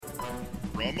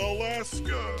From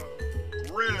Alaska,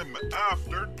 Grim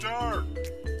After Dark.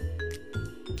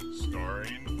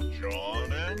 Starring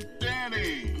John and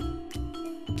Danny.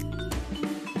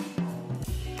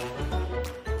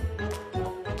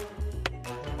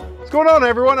 What's going on,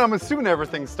 everyone? I'm assuming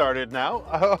everything started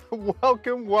now.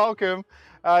 Welcome.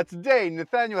 Today,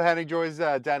 Nathaniel Hennig joins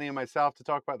Danny and myself to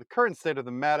talk about the current state of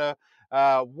the meta,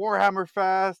 Warhammer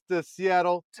Fest, the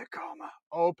Seattle Tacoma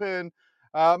Open.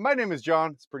 My name is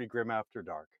John. It's pretty grim after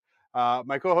dark.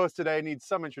 My co-host today needs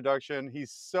some introduction.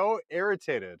 He's so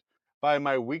irritated by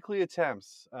my weekly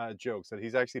attempts jokes that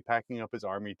he's actually packing up his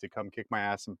army to come kick my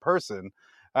ass in person.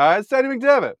 It's Danny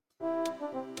McDevitt.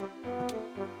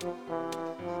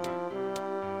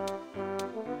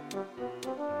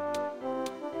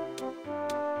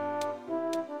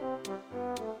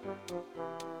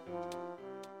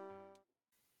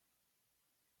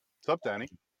 What's up, Danny?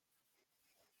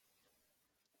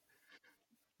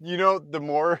 You know, the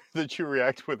more that you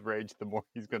react with rage, the more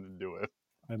he's going to do it.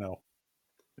 I know.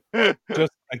 I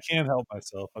can't help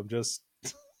myself. I'm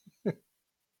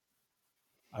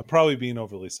probably being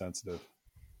overly sensitive.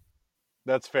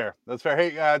 That's fair.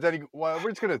 Hey, Danny, we're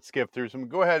just going to skip through some.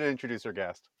 Go ahead and introduce our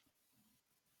guest.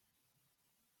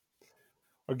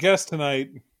 Our guest tonight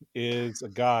is a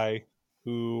guy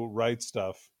who writes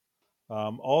stuff.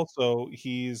 Also,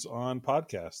 he's on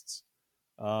podcasts.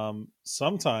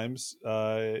 Sometimes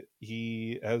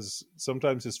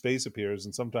sometimes his face appears,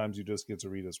 and sometimes you just get to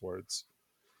read his words.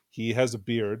 He has a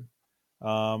beard.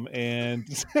 And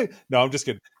no, I'm just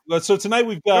kidding. So tonight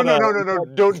we've got no.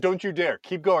 Don't you dare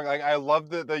keep going. Like, I love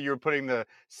that you're putting the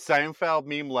Seinfeld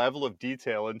meme level of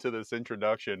detail into this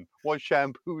introduction. What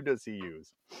shampoo does he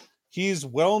use? He's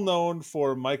well known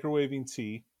for microwaving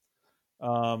tea.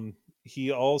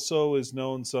 He also is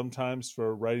known sometimes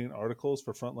for writing articles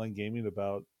for Frontline Gaming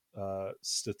about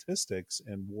statistics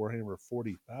and Warhammer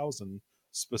 40,000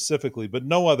 specifically, but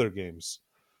no other games.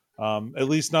 At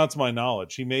least not to my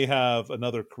knowledge. He may have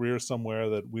another career somewhere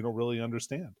that we don't really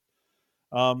understand.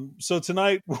 So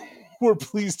tonight, we're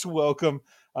pleased to welcome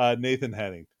Nathan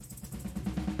Hennig.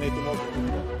 Nathan, welcome.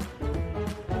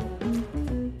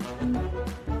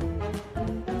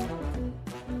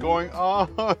 Going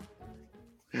on.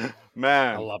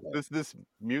 Man, I love it. This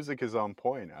music is on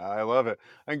point. I love it.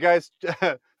 And guys,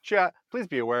 chat, please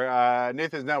be aware,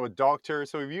 Nathan's now a doctor,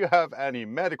 so if you have any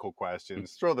medical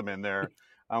questions, throw them in there.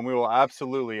 We will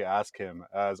absolutely ask him,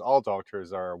 as all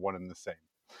doctors are one and the same.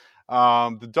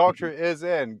 The doctor is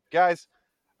in. Guys,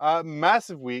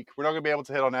 massive week. We're not going to be able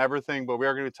to hit on everything, but we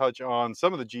are going to touch on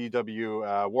some of the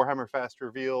GW Warhammer Fest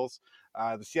reveals,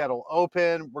 the Seattle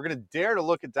Open. We're going to dare to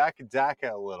look at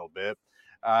Daka a little bit.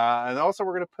 And also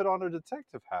we're going to put on our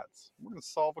detective hats. We're going to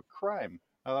solve a crime.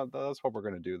 That's what we're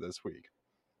going to do this week.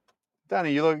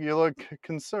 Danny, you look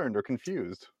concerned or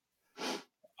confused.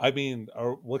 I mean,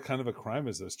 what kind of a crime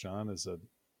is this, John?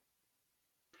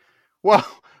 Well,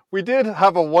 we did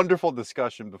have a wonderful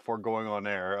discussion before going on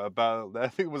air about, I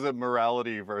think it was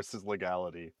morality versus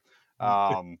legality.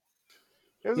 It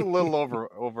was a little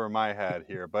over my head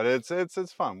here, but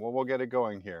it's fun. We'll get it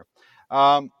going here.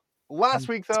 Last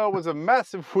week, though, was a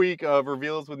massive week of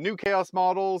reveals with new Chaos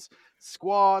models,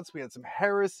 squads. We had some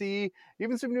Heresy,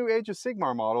 even some new Age of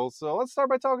Sigmar models. So let's start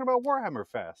by talking about Warhammer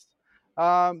Fest.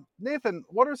 Nathan,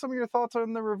 what are some of your thoughts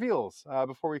on the reveals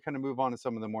before we kind of move on to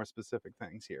some of the more specific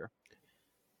things here?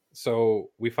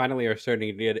 So we finally are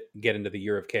starting to get into the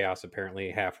Year of Chaos,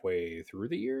 apparently halfway through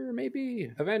the year,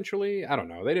 maybe, eventually. I don't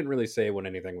know. They didn't really say when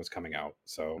anything was coming out.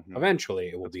 So eventually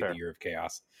it will be the Year of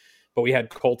Chaos. But we had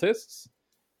cultists,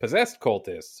 possessed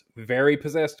cultists, very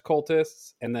possessed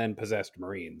cultists, and then possessed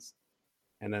Marines.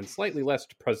 And then slightly less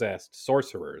possessed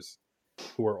sorcerers,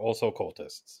 who are also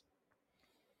cultists.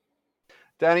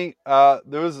 Danny, there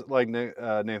was, like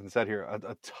Nathan said here,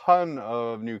 a ton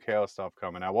of new Chaos stuff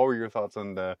coming out. What were your thoughts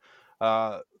on the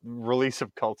release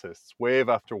of cultists? Wave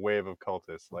after wave of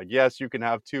cultists. Like, yes, you can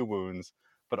have 2 wounds,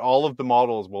 but all of the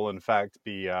models will, in fact,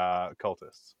 be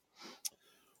cultists.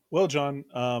 Well, John,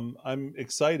 I'm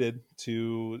excited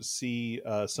to see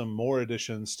some more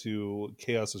additions to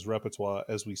Chaos's repertoire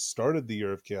as we started the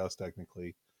Year of Chaos,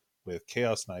 technically, with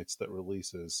Chaos Knights that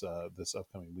releases this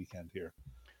upcoming weekend here.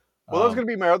 Well, that was going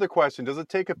to be my other question. Does it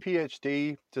take a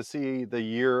PhD to see the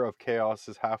Year of Chaos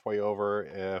is halfway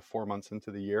over 4 months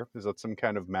into the year? Is that some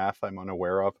kind of math I'm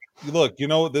unaware of? Look,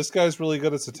 this guy's really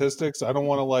good at statistics. I don't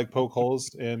want to poke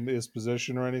holes in his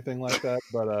position or anything like that,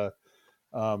 but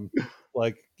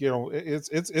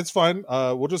it's fine.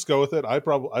 We'll just go with it. I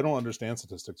don't understand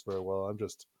statistics very well. I'm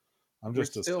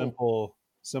just a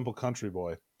simple country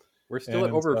boy. We're still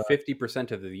at over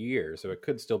 50% of the year, so it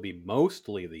could still be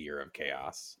mostly the Year of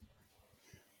Chaos.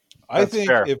 I That's think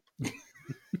fair. if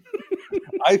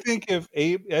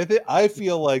I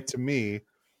feel like, to me,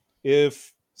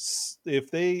 if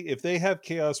they have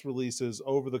chaos releases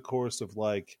over the course of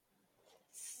like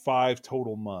 5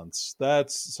 total months,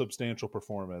 that's substantial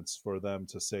performance for them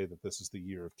to say that this is the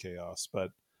year of chaos.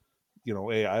 But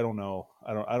hey, I don't know.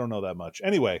 I don't know that much.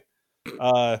 Anyway,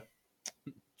 what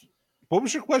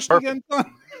was your question again,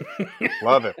 John?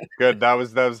 Love it. Good. That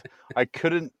was. I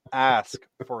couldn't ask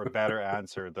for a better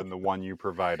answer than the one you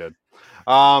provided.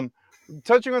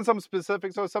 Touching on some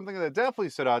specifics, so something that definitely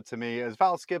stood out to me as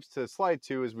Val skips to slide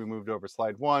 2 as we moved over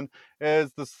slide 1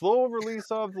 is the slow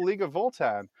release of the League of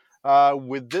Votann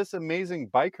with this amazing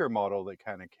biker model that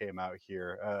kind of came out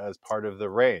here as part of the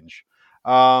range.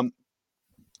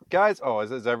 Guys,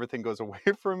 as everything goes away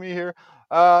from me here,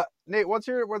 Nate, what's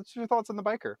your thoughts on the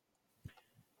biker?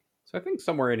 So I think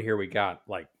somewhere in here we got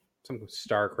like some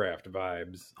StarCraft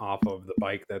vibes off of the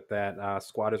bike that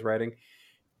squad is riding.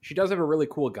 She does have a really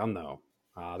cool gun, though.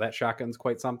 That shotgun's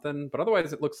quite something. But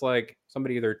otherwise, it looks like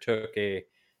somebody either took a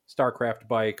StarCraft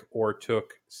bike or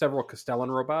took several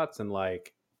Castellan robots and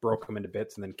like broke them into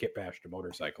bits and then kit bashed a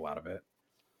motorcycle out of it.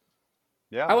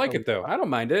 Yeah, I like it though. I don't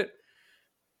mind it.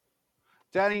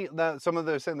 Danny, some of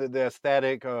the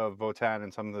aesthetic of Votann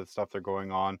and some of the stuff they're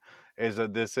going on is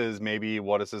that this is maybe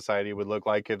what a society would look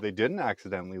like if they didn't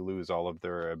accidentally lose all of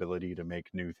their ability to make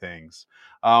new things.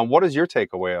 What is your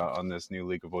takeaway on this new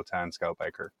League of Votann Scout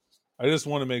Biker? I just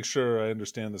want to make sure I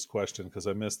understand this question because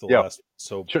I missed the last.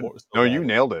 No, you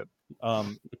nailed it.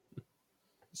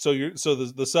 So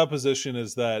the supposition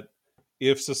is that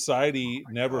if society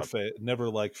never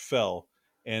fell,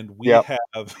 and we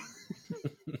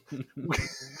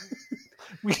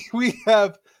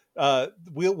have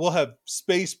we'll have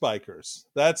space bikers.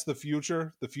 That's the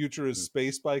future. The future is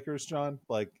space bikers, John.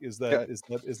 Like, is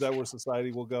that where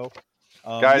society will go?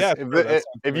 Guys,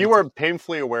 if you weren't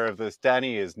painfully aware of this,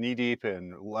 Danny is knee deep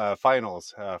in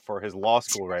finals for his law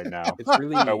school right now. It's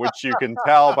really which you can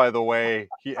tell by the way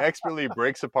he expertly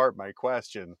breaks apart my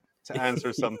question to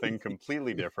answer something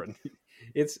completely different.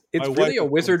 It's really a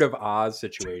Wizard of Oz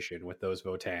situation with those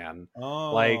Votann.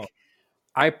 Like,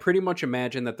 I pretty much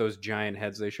imagine that those giant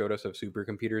heads they showed us of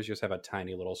supercomputers just have a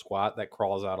tiny little squat that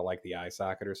crawls out of like the eye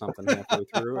socket or something halfway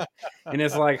through. And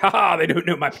it's like, they don't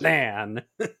know my plan.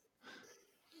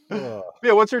 Yeah,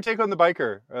 what's your take on the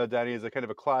biker, Danny? Is a kind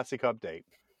of a classic update.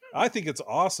 I think it's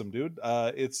awesome, dude.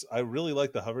 I really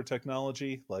like the hover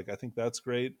technology. Like, I think that's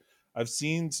great. I've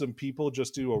seen some people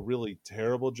just do a really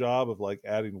terrible job of like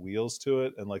adding wheels to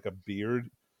it and like a beard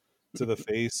to the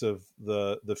face of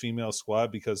the female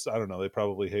squad because I don't know, they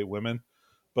probably hate women.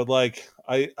 But like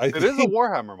it is a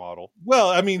Warhammer model. Well,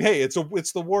 I mean, hey, it's the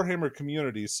Warhammer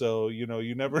community, so you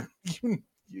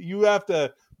have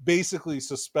to basically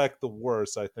suspect the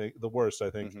worst. I think.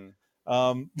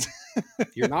 Mm-hmm.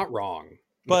 You're not wrong.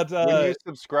 But when you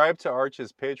subscribe to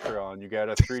Arch's Patreon, you get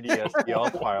a 3D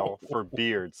STL file for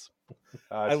beards.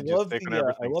 I love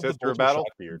the battle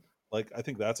beard. Like, I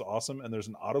think that's awesome, and there's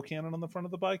an autocannon on the front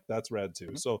of the bike. That's rad too.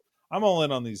 Mm-hmm. So I'm all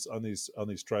in on these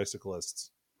tricyclists.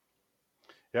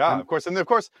 Yeah, of course,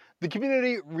 the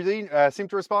community really seemed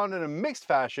to respond in a mixed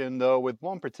fashion, though, with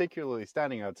one particularly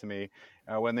standing out to me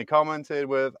when they commented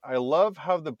with, "I love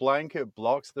how the blanket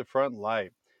blocks the front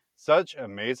light. Such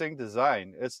amazing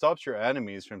design. It stops your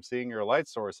enemies from seeing your light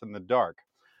source in the dark."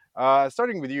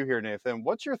 Starting with you here, Nathan,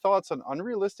 what's your thoughts on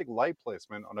unrealistic light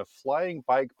placement on a flying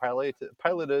bike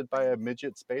piloted by a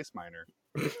midget space miner?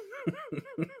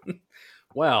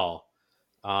 Well,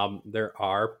 there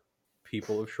are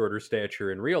people of shorter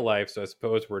stature in real life, so I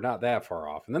suppose we're not that far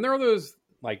off. And then there are those,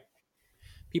 like,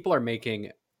 people are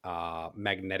making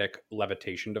magnetic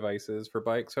levitation devices for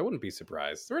bikes, so I wouldn't be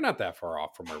surprised. We're not that far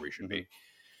off from where we should be.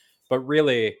 But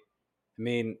really, I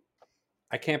mean,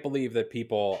 I can't believe that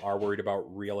people are worried about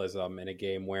realism in a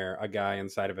game where a guy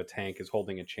inside of a tank is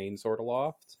holding a chainsaw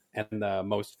aloft. And the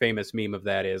most famous meme of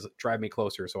that is, "Drive me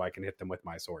closer so I can hit them with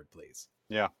my sword, please."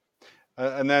 Yeah.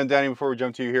 And then, Danny, before we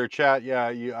jump to you here, chat,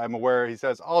 I'm aware, he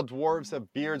says, all dwarves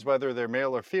have beards, whether they're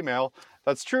male or female.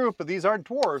 That's true, but these aren't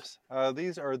dwarves.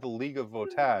 These are the League of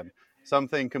Votann,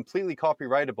 something completely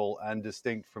copyrightable and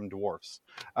distinct from dwarfs.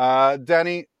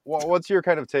 Danny, what's your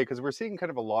kind of take? Because we're seeing kind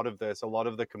of a lot of this, a lot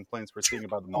of the complaints we're seeing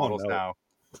about the models now,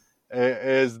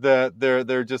 is that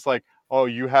they're just like, oh,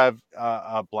 you have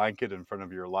a blanket in front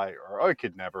of your light, or, oh, it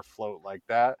could never float like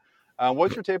that.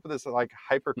 What's your take of this, like,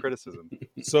 hyper criticism?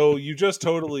 So you just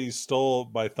totally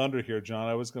stole my thunder here, John.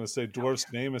 I was going to say dwarves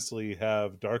famously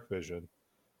have dark vision,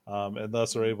 and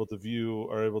thus are able to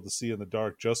see in the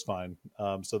dark just fine.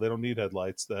 So they don't need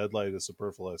headlights. The headlight is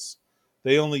superfluous.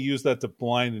 They only use that to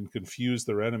blind and confuse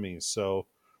their enemies. So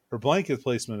her blanket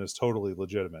placement is totally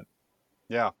legitimate.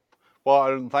 Yeah.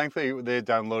 Well, thankfully they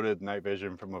downloaded Night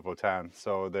Vision from a Votan,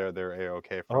 so they're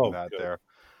A-okay from that good. there.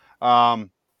 I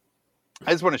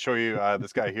just want to show you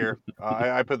this guy here.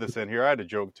 I put this in here. I had a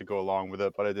joke to go along with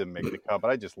it, but I didn't make the cut.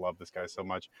 But I just love this guy so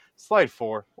much. Slide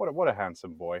 4. What a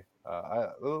handsome boy.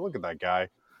 Look at that guy.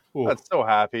 Ooh. That's so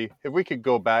happy. If we could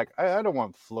go back, I don't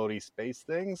want floaty space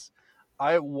things.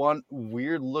 I want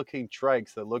weird looking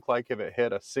trikes that look like if it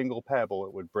hit a single pebble,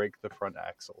 it would break the front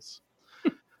axles.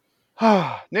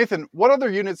 Nathan, what other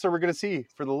units are we going to see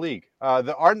for the league?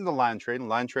 There aren't the Land Train.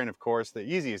 Land Train, of course, the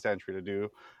easiest entry to do.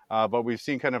 But we've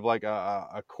seen kind of like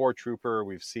a core trooper.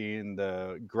 We've seen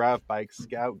the grav bike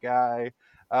scout guy.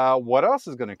 What else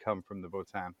is going to come from the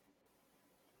Votan?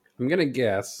 I'm going to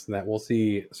guess that we'll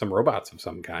see some robots of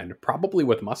some kind, probably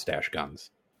with mustache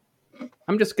guns.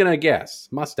 I'm just going to guess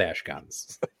mustache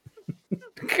guns.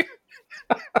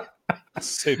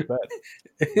 Safe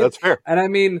bet. That's fair. And I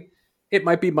mean, it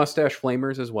might be mustache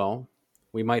flamers as well.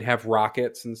 We might have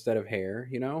rockets instead of hair,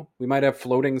 you know? We might have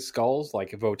floating skulls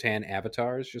like Votan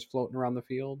avatars just floating around the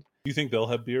field. Do you think they'll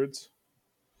have beards?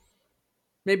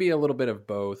 Maybe a little bit of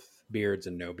both, beards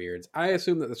and no beards. I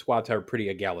assume that the squads are pretty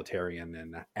egalitarian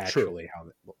and actually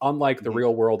unlike the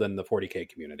real world and the 40K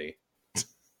community.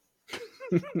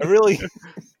 I really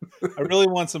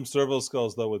want some servo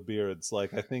skulls though with beards.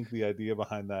 Like, I think the idea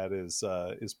behind that is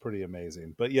pretty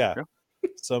amazing. But yeah.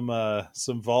 Some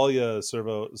Valia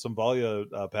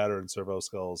pattern servo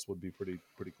skulls would be pretty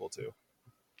cool too.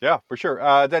 Yeah, for sure.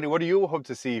 Danny, what do you hope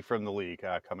to see from the league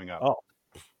coming up? Oh,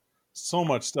 so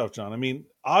much stuff, John. I mean,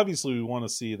 obviously we want to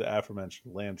see the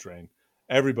aforementioned Land Train.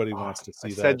 Everybody wants to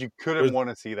see that. I said you couldn't want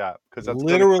to see that because that's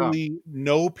literally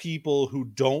no people who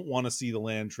don't want to see the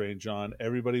Land Train, John.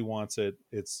 Everybody wants it.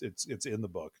 It's in the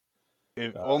book.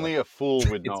 If only a fool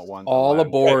would not want all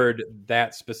aboard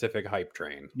that specific hype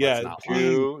train. Yeah,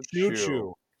 choo.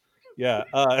 Yeah,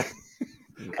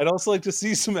 I'd also like to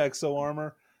see some exo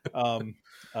armor.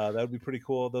 That would be pretty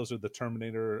cool. Those are the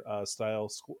Terminator style.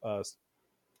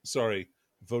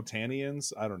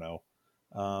 Votanians. I don't know.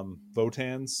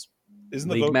 Votans. Isn't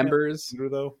the League Votan members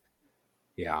though?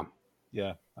 Yeah.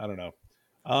 I don't know.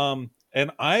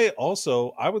 And I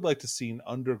would like to see an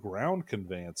underground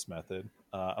conveyance method.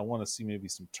 I want to see maybe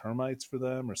some termites for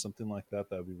them or something like that.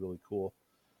 That would be really cool.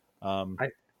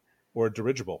 Or a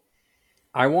dirigible.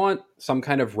 I want some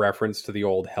kind of reference to the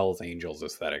old Hell's Angels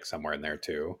aesthetic somewhere in there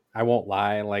too. I won't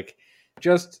lie. Like,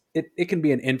 just it can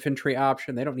be an infantry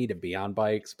option. They don't need to be on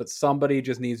bikes, but somebody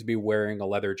just needs to be wearing a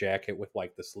leather jacket with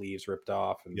like the sleeves ripped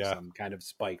off and some kind of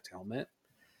spiked helmet.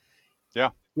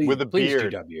 Yeah, please, with a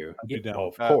beard. GW.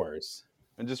 Of course.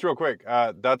 And just real quick,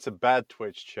 that's a bad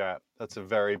Twitch chat. That's a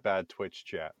very bad Twitch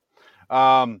chat.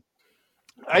 I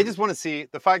just want to see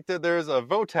the fact that there's a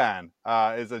Votan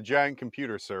is a giant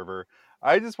computer server.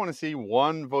 I just want to see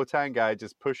one Votan guy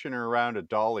just pushing around a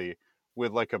dolly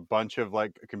with like a bunch of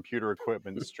like computer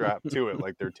equipment strapped to it,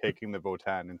 like they're taking the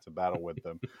Votan into battle with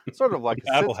them, sort of like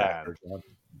a Citan.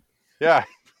 Yeah,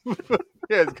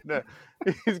 yeah,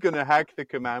 he's gonna hack the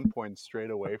command point straight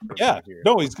away from here.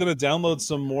 No, he's gonna download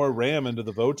some more RAM into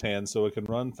the Votan so it can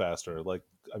run faster. Like,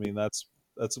 I mean, that's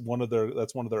one of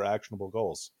their actionable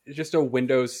goals. It's just a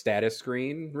Windows status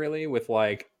screen, really, with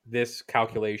like this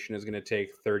calculation is going to take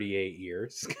 38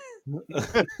 years.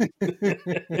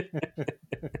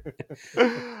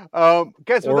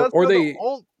 Guys,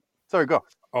 sorry, go.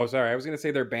 Oh, sorry. I was going to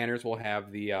say their banners will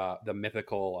have the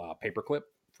mythical paperclip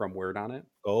from Word on it.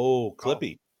 Oh,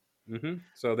 Clippy. Mm-hmm.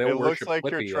 So they'll looks like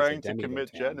Clippy you're trying to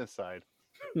commit genocide.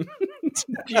 Do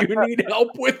you need help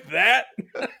with that?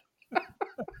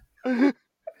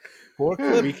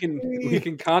 We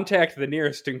can contact the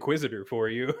nearest Inquisitor for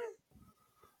you.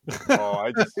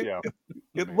 Oh,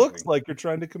 it looks like you're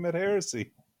trying to commit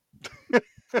heresy.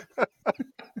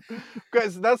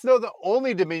 Guys, that's not the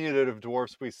only diminutive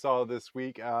dwarfs we saw this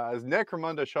week, as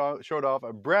Necromunda showed off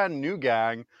a brand new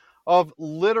gang of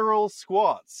literal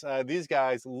squats. These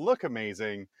guys look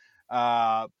amazing.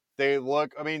 They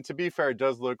look, I mean, to be fair, it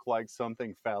does look like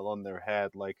something fell on their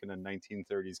head, like in a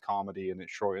 1930s comedy, and it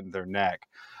shortened their neck.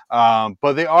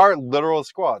 But they are literal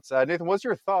squats. Nathan, what's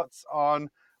your thoughts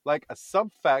on like a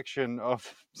sub-faction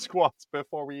of squats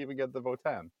before we even get the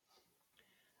Votan?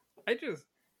 I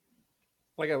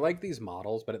like these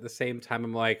models, but at the same time,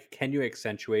 I'm like, can you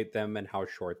accentuate them and how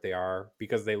short they are?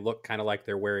 Because they look kind of like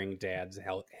they're wearing Dad's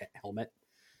helmet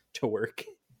to work.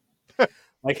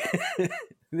 Like,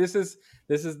 this is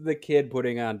the kid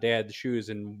putting on Dad's shoes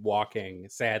and walking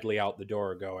sadly out the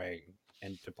door, going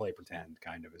and to play pretend.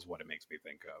 Kind of is what it makes me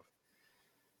think of.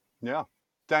 Yeah,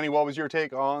 Danny, what was your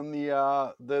take on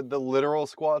the literal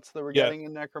squats that we're getting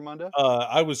in Necromunda?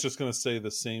 I was just going to say the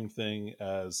same thing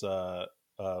as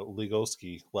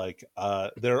Ligoski. Like,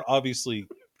 they're obviously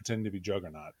pretending to be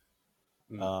Juggernaut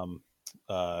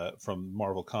from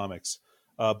Marvel Comics.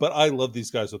 But I love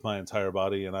these guys with my entire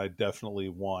body, and I definitely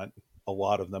want a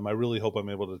lot of them. I really hope I'm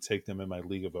able to take them in my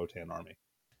League of Votann army.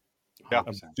 Yeah,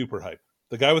 I'm super hyped.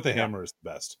 The guy with the hammer is the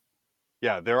best.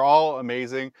 Yeah, they're all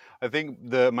amazing. I think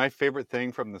my favorite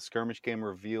thing from the skirmish game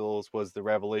reveals was the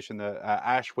revelation that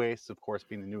Ash Waste, of course,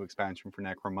 being the new expansion for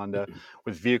Necromunda,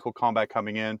 with vehicle combat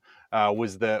coming in,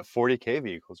 was that 40k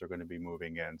vehicles are going to be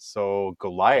moving in. So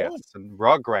Goliaths and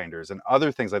Rock Grinders and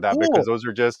other things like that, because those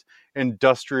are just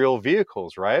industrial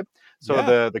vehicles, right? So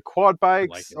the quad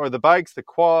bikes or the bikes, the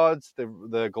quads,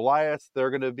 the Goliaths, they're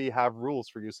going to have rules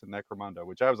for use in Necromunda,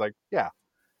 which I was like, yeah,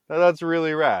 that's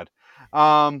really rad.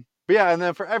 But yeah, and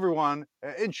then for everyone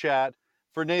in chat,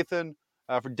 for Nathan,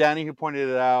 for Danny who pointed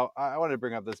it out, I want to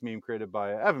bring up this meme created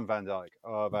by Evan Van Dyke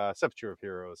of Sepulture of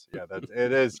Heroes. Yeah,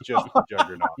 it is just a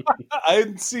juggernaut. I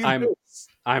hadn't seen this.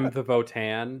 I'm the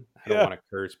Votann. I don't want to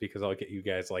curse because I'll get you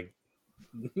guys like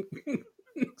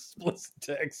explicit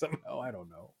tag somehow. I don't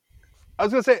know. I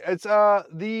was gonna say it's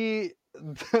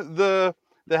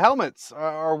the helmets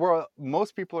are what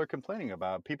most people are complaining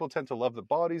about. People tend to love the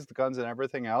bodies, the guns, and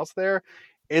everything else there.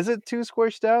 Is it too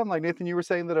squished down? Like Nathan, you were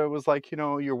saying that it was like,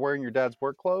 you're wearing your dad's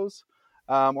work clothes.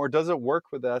 Or does it work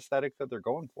with the aesthetic that they're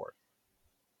going for?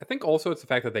 I think also it's the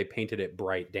fact that they painted it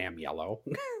bright damn yellow.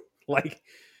 Like,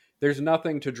 there's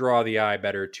nothing to draw the eye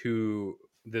better to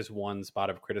this one spot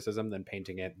of criticism than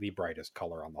painting it the brightest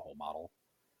color on the whole model.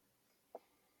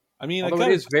 I mean, although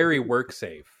it is very work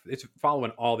safe. It's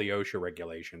following all the OSHA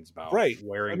regulations about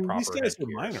wearing proper. These guys are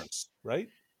miners, right?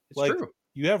 It's true.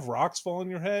 You have rocks fall on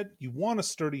your head. You want a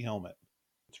sturdy helmet.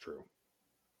 It's true.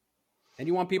 And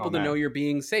you want people to know you're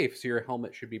being safe, so your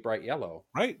helmet should be bright yellow.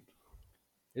 Right.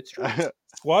 It's true.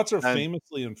 Squats are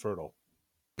famously infertile.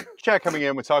 Chat coming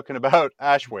in, we're talking about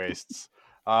Ash Wastes.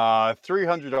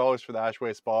 $300 for the Ash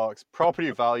Waste box.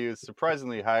 Property value is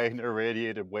surprisingly high in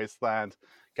irradiated wasteland.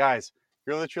 Guys,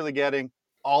 you're literally getting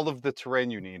all of the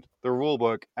terrain you need, the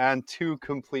rulebook, and 2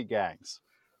 complete gangs.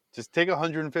 Just take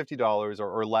 $150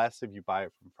 or less if you buy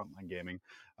it from Frontline Gaming,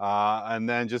 and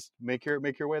then just make your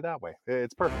way that way.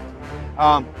 It's perfect.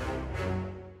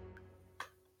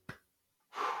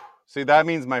 See, that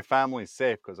means my family's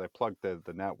safe because I plugged the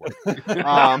network.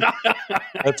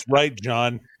 That's right,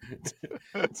 John.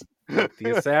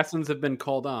 The assassins have been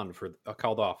called off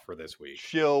for this week.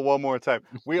 Shill one more time.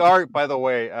 We are, by the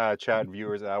way, chat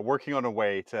viewers, working on a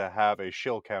way to have a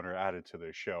shill counter added to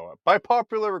the show by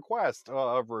popular request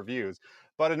of reviews.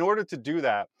 But in order to do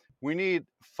that, we need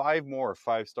 5 more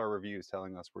 5-star reviews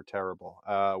telling us we're terrible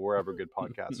wherever good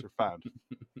podcasts are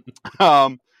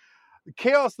found.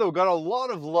 Chaos, though, got a lot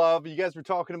of love. You guys were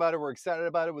talking about it. We're excited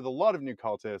about it with a lot of new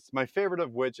cultists. My favorite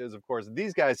of which is, of course,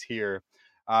 these guys here,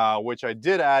 which I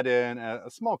did add in a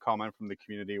small comment from the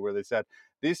community where they said,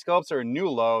 these sculpts are a new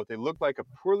low. They look like a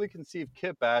poorly conceived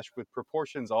kit bash with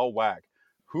proportions all whack.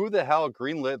 Who the hell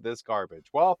greenlit this garbage?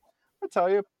 Well, I'll tell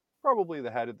you, probably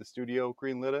the head of the studio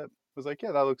greenlit it. Was like,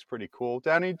 yeah, that looks pretty cool.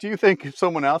 Danny, do you think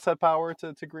someone else had power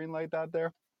to greenlight that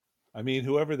there? I mean,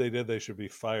 whoever they did, they should be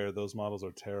fired. Those models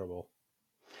are terrible.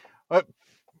 What?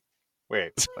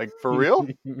 Wait, like for real?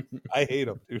 I hate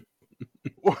them, dude.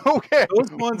 Okay.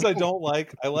 Those ones I don't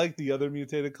like. I like the other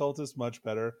mutated cultists much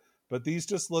better. But these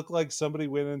just look like somebody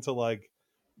went into like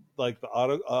the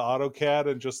AutoCAD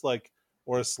and just like,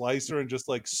 or a slicer and just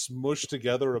like smushed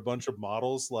together a bunch of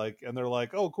models, and they're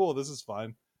like, oh, cool, this is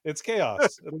fine. It's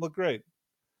chaos. It'll look great.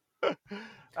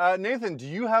 Nathan, do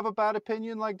you have a bad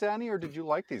opinion like Danny, or did you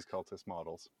like these cultist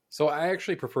models? So I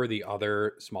actually prefer the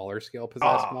other smaller scale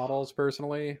possessed models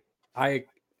personally. I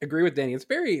agree with Danny. It's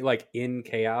very in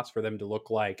chaos for them to look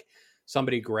like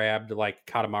somebody grabbed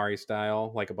Katamari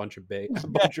style, like a bunch of bits,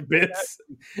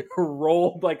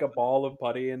 rolled like a ball of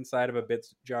putty inside of a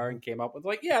bits jar and came up with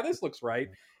yeah, this looks right,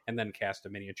 and then cast a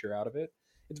miniature out of it.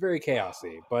 It's very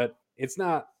chaosy, but it's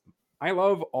not. I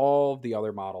love all the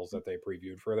other models that they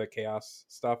previewed for the chaos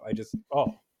stuff. I just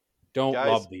don't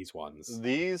love these ones.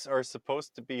 These are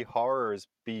supposed to be horrors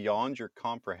beyond your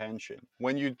comprehension.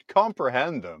 When you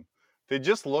comprehend them, they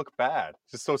just look bad.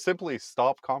 Just so simply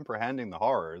stop comprehending the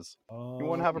horrors. You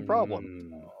won't have a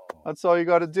problem. That's all you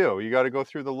got to do. You got to go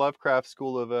through the Lovecraft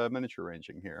school of miniature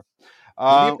ranging here.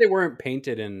 Maybe if they weren't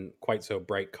painted in quite so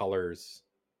bright colors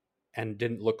and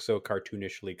didn't look so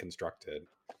cartoonishly constructed.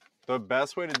 The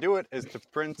best way to do it is to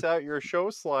print out your show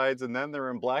slides, and then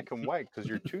they're in black and white because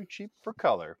you're too cheap for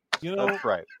color. You know, that's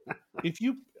right.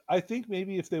 I think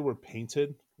maybe if they were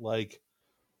painted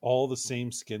all the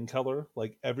same skin color,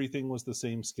 like everything was the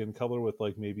same skin color with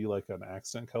like maybe like an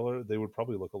accent color, they would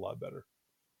probably look a lot better.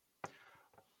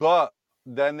 But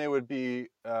then they would be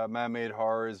man-made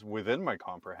horrors within my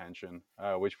comprehension,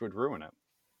 which would ruin it.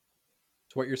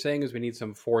 So what you're saying is we need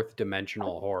some fourth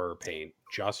dimensional horror paint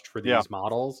just for these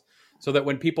models, so that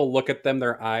when people look at them,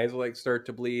 their eyes like start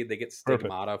to bleed. They get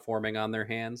stigmata forming on their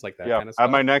hands, like that kind of stuff.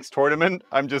 At my next tournament,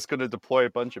 I'm just going to deploy a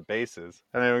bunch of bases,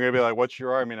 and they're going to be like, "What's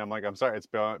your army?" And I'm like, "I'm sorry, it's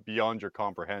beyond your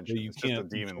comprehension. You it's can't, just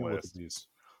a demon list. These.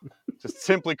 Just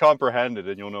simply comprehend it,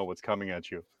 and you'll know what's coming at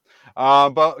you."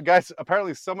 But guys,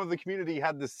 apparently some of the community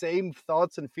had the same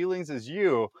thoughts and feelings as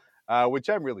you. Which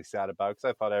I'm really sad about because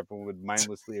I thought everyone would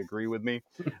mindlessly agree with me.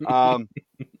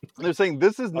 They're saying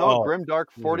this is not Grimdark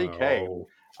 40K. No.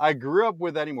 I grew up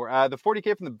with anymore. The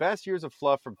 40K from the best years of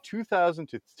fluff from 2000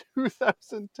 to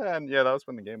 2010. Yeah, that was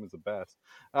when the game was the best.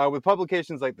 With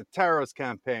publications like the Taros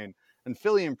Campaign,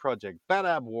 Amphibian Project,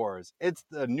 Badab Wars. It's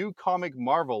the new comic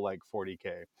Marvel like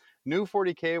 40K. New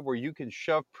 40K where you can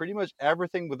shove pretty much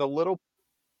everything with a little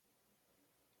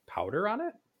powder on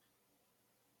it.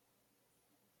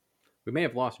 We may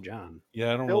have lost John.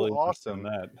 Yeah, I don't Still really awesome.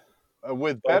 understand that.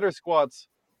 With better squats.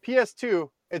 PS2,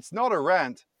 it's not a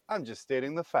rant. I'm just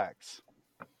stating the facts.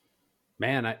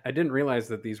 Man, I didn't realize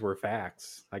that these were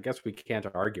facts. I guess we can't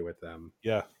argue with them.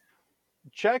 Yeah.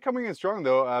 Chad coming in strong,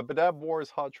 though. Badab War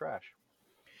is hot trash.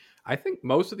 I think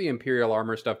most of the Imperial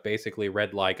Armor stuff basically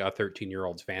read like a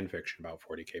 13-year-old's fan fiction about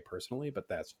 40K personally, but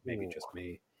that's maybe just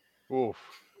me. Oof.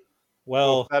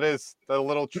 Well, that is a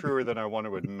little truer than I want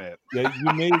to admit. Yeah,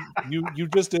 you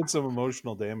just did some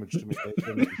emotional damage to me.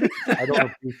 I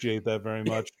don't appreciate that very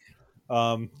much.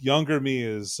 Younger me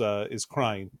is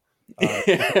crying.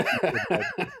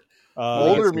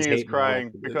 Older me is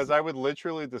crying because I would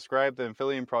literally describe the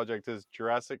Amphibian Project as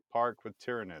Jurassic Park with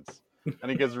Tyranids.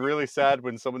 And it gets really sad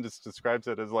when someone just describes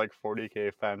it as like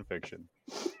 40K fan fiction.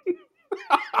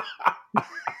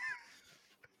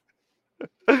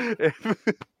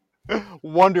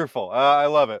 Wonderful. I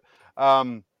love it.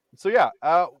 So yeah,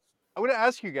 I'm going to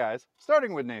ask you guys,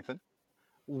 starting with Nathan,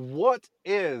 what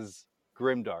is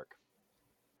Grimdark?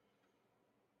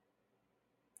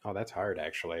 Oh, that's hard,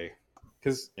 actually.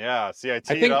 Because yeah, see, I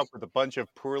teed it up with a bunch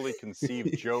of poorly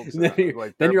conceived jokes. then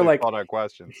you're like, thought out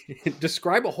questions.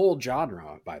 Describe a whole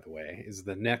genre. By the way, is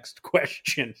the next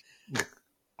question.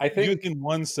 I think in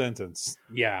one sentence.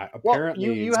 Yeah,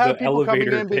 apparently you have people coming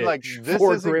in and being like, "This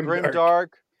isn't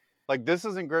Grimdark. Like this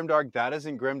isn't Grimdark. That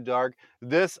isn't Grimdark.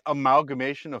 This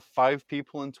amalgamation of 5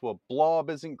 people into a blob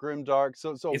isn't Grimdark."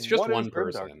 So it's just what one is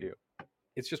person. Grimdark to you?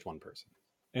 It's just one person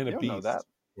and a you beast. Know that.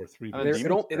 Or 3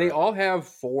 they all have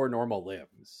 4 normal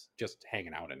limbs just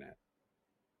hanging out in it.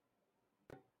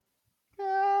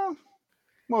 Yeah,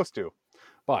 most do.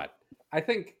 But I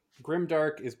think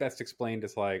Grimdark is best explained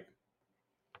as like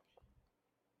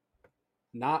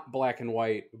not black and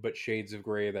white, but shades of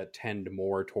gray that tend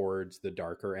more towards the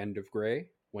darker end of gray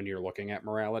when you're looking at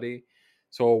morality.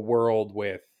 So a world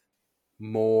with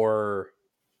more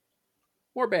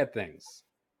bad things.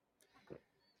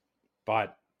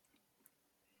 But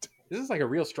this is like a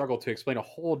real struggle to explain a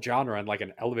whole genre in like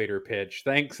an elevator pitch.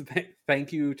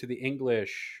 Thank you to the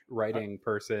English writing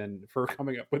person for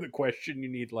coming up with a question you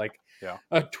need like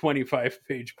a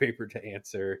 25-page paper to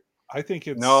answer. I think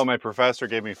it's... No, my professor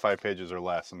gave me 5 pages or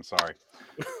less. I'm sorry.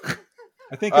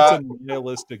 I think it's a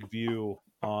realistic view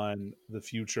on the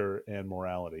future and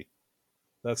morality.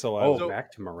 That's how I...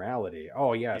 back to morality.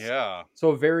 Oh, yes. Yeah.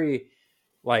 So very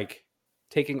like...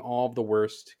 taking all of the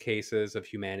worst cases of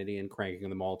humanity and cranking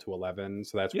them all to 11.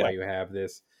 So that's why you have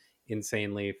this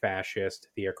insanely fascist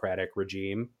theocratic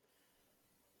regime.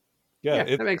 Yeah,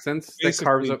 that makes sense. That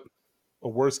carves up a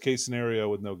worst case scenario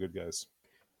with no good guys.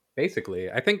 Basically,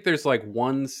 I think there's like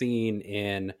one scene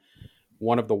in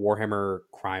one of the Warhammer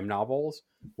crime novels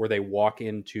where they walk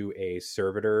into a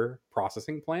servitor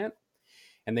processing plant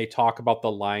and they talk about the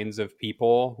lines of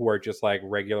people who are just like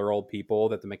regular old people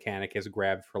that the mechanic has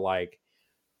grabbed for like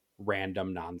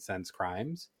random nonsense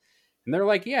crimes. And they're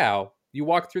like, yeah, you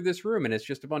walk through this room and it's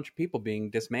just a bunch of people being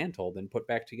dismantled and put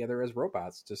back together as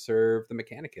robots to serve the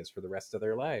Mechanicus for the rest of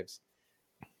their lives.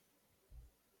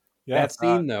 Yeah, that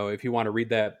scene, though, if you want to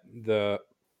read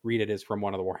read it is from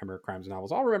one of the Warhammer Crimes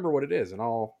novels. I'll remember what it is and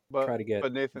I'll try to get...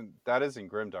 But Nathan, that isn't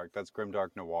Grimdark. That's Grimdark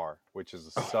Noir, which is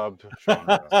a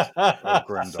sub-genre of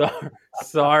Grimdark.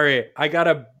 Sorry. I got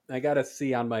a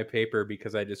C on my paper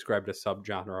because I described a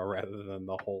sub-genre rather than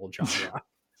the whole genre.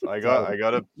 So I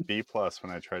got a B+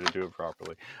 when I tried to do it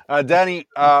properly. Danny,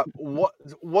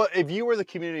 what if you were the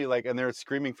community and they're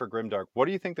screaming for Grimdark, what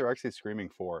do you think they're actually screaming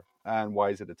for? And why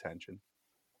is it attention?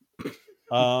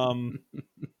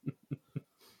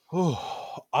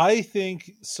 Oh, I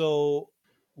think so.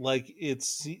 Like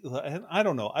and I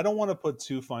don't know. I don't want to put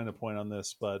too fine a point on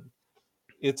this, but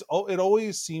it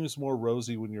always seems more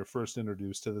rosy when you're first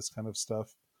introduced to this kind of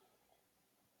stuff.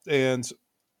 And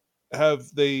have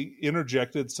they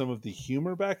interjected some of the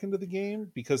humor back into the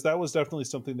game? Because that was definitely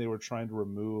something they were trying to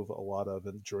remove a lot of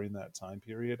during that time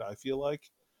period, I feel like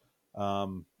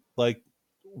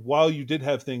while you did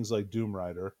have things like Doom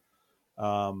Rider,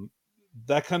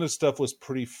 that kind of stuff was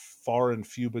pretty far and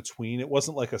few between. It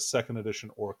wasn't like a second edition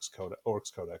Orcs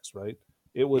Codex, right?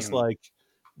 It was like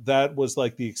that was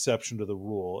like the exception to the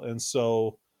rule. And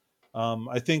so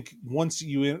I think once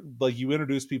you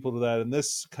introduce people to that, and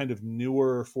this kind of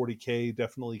newer 40K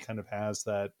definitely kind of has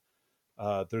that.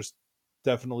 There's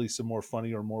definitely some more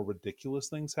funny or more ridiculous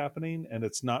things happening, and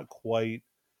it's not quite.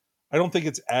 I don't think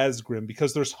it's as grim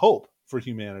because there's hope for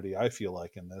humanity. I feel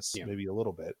like in this maybe a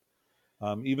little bit.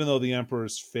 Even though the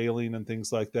Emperor's failing and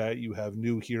things like that, you have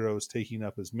new heroes taking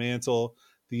up his mantle.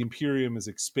 The Imperium is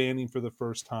expanding for the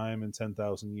first time in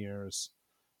 10,000 years.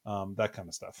 That kind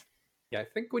of stuff. Yeah, I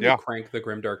think when you crank the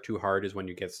Grimdark too hard is when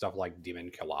you get stuff like Demon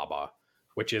Kilaba,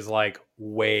 which is like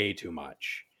way too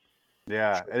much.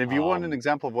 Yeah, and if you want an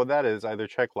example of what that is, either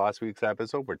check last week's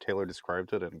episode where Taylor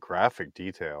described it in graphic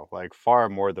detail, like far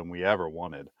more than we ever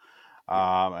wanted.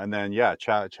 And then,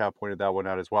 chat pointed that one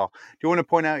out as well. Do you want to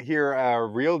point out here,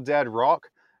 Real Dead Rock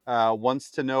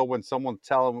wants to know when someone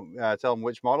tell him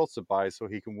which models to buy so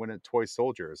he can win at Toy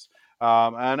Soldiers.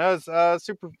 And as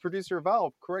super producer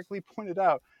Val correctly pointed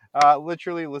out,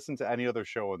 literally listen to any other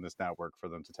show on this network for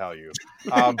them to tell you.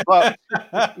 But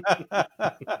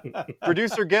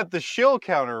producer, get the shill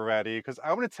counter ready because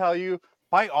I'm going to tell you,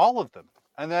 buy all of them.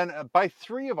 And then buy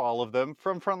 3 of all of them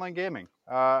from Frontline Gaming.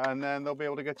 And then they'll be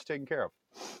able to get you taken care of.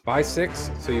 Buy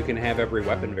 6 so you can have every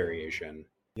weapon variation.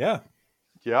 Yeah.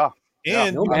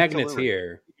 And no magnets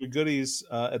here. Your goodies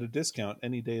at a discount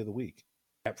any day of the week.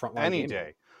 At Frontline any Gaming.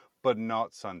 day, but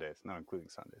not Sundays, not including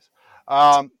Sundays.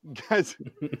 Guys,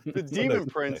 the Demon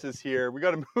Prince is here. We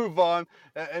got to move on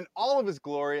in all of his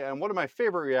glory. And one of my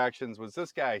favorite reactions was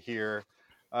this guy here.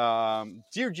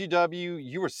 Dear GW,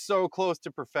 you were so close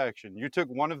to perfection. You took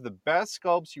one of the best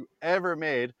sculpts you ever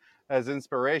made as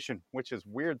inspiration, which is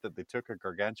weird that they took a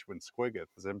gargantuan Squiggoth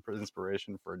as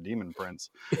inspiration for a Demon Prince.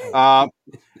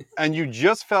 And you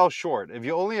just fell short. If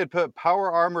you only had put power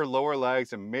armor, lower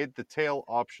legs, and made the tail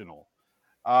optional.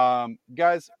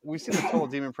 Guys, we've seen the total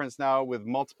Demon Prince now with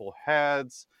multiple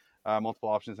heads, multiple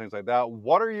options, things like that.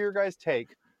 What are your guys'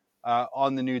 take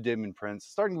on the new Demon Prince?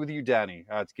 Starting with you, Danny,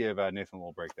 to give Nathan a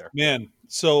little break there. Man,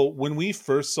 so when we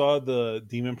first saw the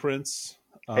Demon Prince,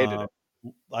 I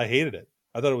hated it.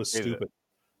 I thought it was stupid.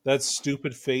 That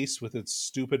stupid face with its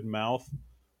stupid mouth,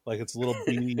 like its little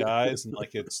beady eyes and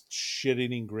like its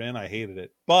shit-eating grin. I hated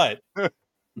it. But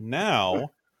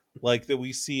now, like that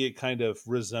we see it kind of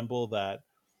resemble that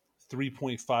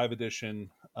 3.5 edition,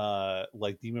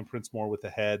 like Demon Prince more with the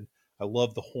head. I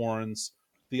love the horns.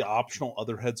 The optional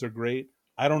other heads are great.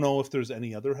 I don't know if there's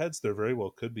any other heads. There very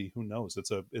well could be. Who knows?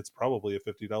 It's probably a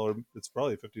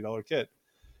 $50 kit.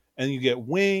 And you get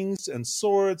wings and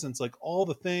swords, and it's like all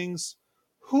the things.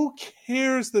 Who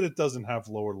cares that it doesn't have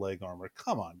lower leg armor?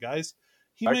 Come on, guys.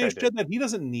 He managed to that. He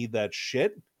doesn't need that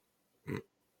shit.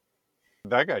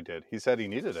 That guy did. He said he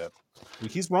needed it.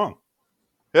 He's wrong.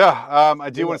 Yeah, I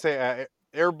do want to say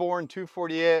Airborne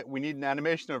 248, we need an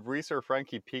animation of Reese or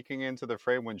Frankie peeking into the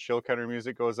frame when shill counter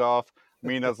music goes off. I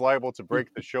mean, that's liable to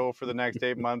break the show for the next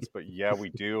 8 months, but yeah, we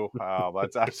do.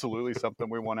 That's absolutely something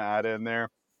we want to add in there.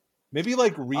 Maybe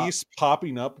like Reese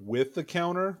popping up with the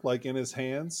counter, like in his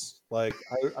hands. Like,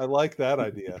 I like that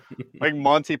idea. Like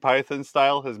Monty Python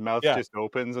style, his mouth just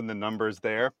opens and the number's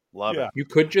there. Love it. You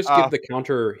could just give the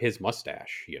counter his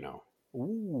mustache, you know.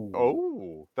 Ooh.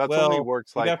 Oh, that only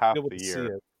works like half the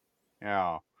year.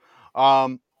 Yeah.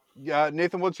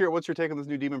 Nathan, what's your take on this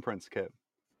new Demon Prince kit?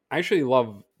 I actually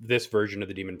love this version of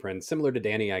the Demon Prince. Similar to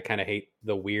Danny, I kind of hate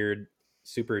the weird,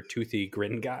 super toothy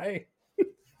grin guy.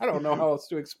 I don't know how else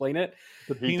to explain it.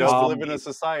 He does live in a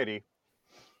society.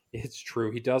 It's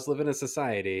true. He does live in a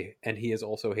society, and he is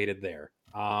also hated there.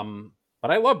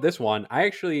 But I love this one. I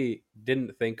actually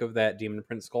didn't think of that Demon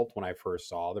Prince sculpt when I first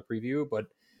saw the preview, but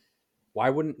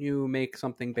why wouldn't you make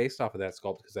something based off of that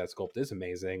sculpt? Because that sculpt is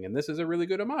amazing, and this is a really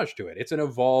good homage to it. It's an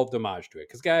evolved homage to it.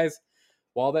 Because, guys,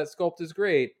 while that sculpt is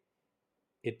great,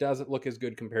 it doesn't look as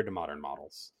good compared to modern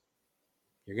models.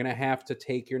 You're going to have to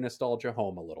take your nostalgia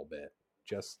home a little bit.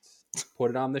 Just put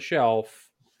it on the shelf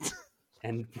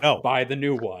and buy the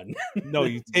new one. No,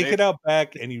 you take it out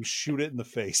back and you shoot it in the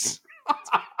face.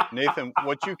 Nathan,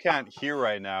 what you can't hear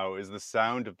right now is the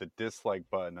sound of the dislike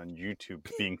button on YouTube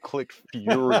being clicked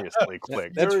furiously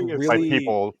clicked That's by really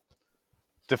people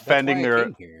that's defending why I their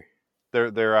came here.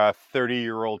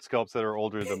 30-year-old sculpts that are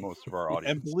older than most of our And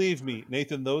audience. believe me,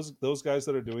 Nathan, those guys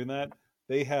that are doing that,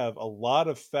 they have a lot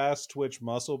of fast twitch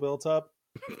muscle built up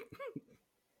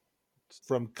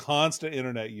from constant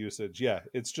internet usage. Yeah,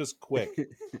 it's just quick.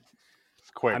 It's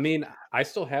quick. I mean, I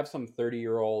still have some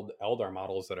 30-year-old Eldar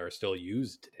models that are still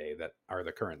used today that are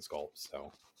the current sculpts.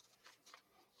 So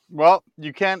Well,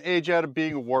 you can't age out of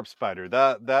being a warp spider.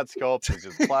 That sculpt is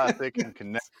just classic and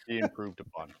can never be improved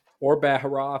upon. or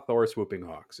Baharoth or Swooping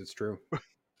Hawks. It's true.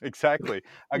 Exactly.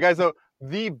 Guys, though,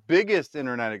 the biggest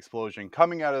internet explosion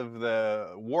coming out of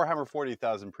the Warhammer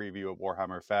 40,000 preview at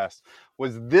Warhammer Fest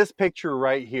was this picture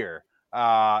right here.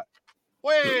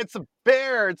 Wait, it's a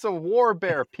bear. It's a war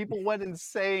bear. People went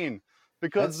insane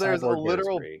because That there's a cyborg bear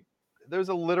is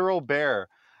literal great. bear.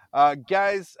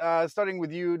 Guys, starting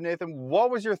with you, Nathan,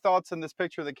 what was your thoughts on this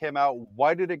picture that came out?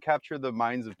 Why did it capture the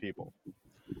minds of people?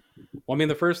 Well, I mean,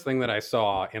 the first thing that I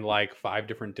saw in like 5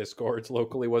 different discords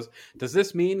locally was, does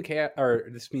this mean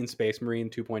Space Marine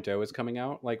 2.0 is coming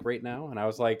out like right now? And I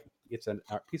was like, it's a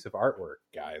piece of artwork,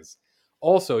 guys.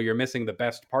 Also, you're missing the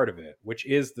best part of it, which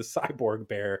is the cyborg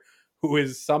bear who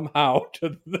is somehow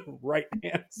to the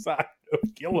right-hand side of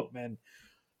Gilliman.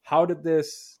 How did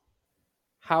this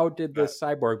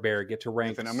cyborg bear get to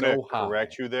rank Nathan, I'm so going to high?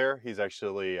 correct you there. He's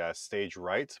actually stage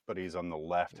right, but he's on the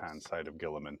left-hand side of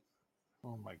Gilliman.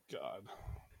 Oh my god.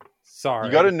 Sorry.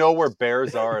 You got to know where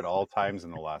bears are at all times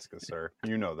in Alaska, sir.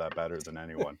 You know that better than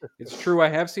anyone. It's true. I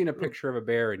have seen a picture of a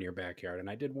bear in your backyard, and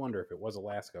I did wonder if it was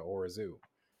Alaska or a zoo.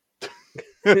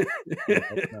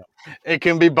 It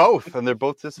can be both, and they're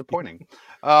both disappointing.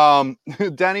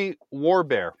 Danny, war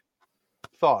bear,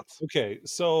 thoughts? Okay,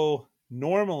 so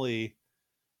normally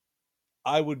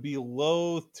I would be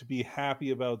loath to be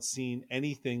happy about seeing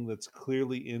anything that's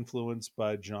clearly influenced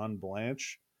by John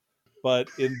Blanche. But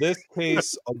in this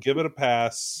case, I'll give it a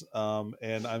pass.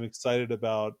 And I'm excited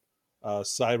about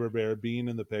Cyber Bear being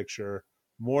in the picture.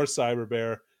 More Cyber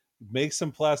Bear. Make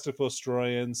some plastic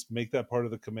Vostroyans. Make that part of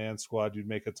the command squad. You'd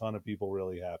make a ton of people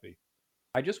really happy.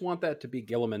 I just want that to be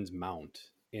Gilliman's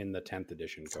mount in the 10th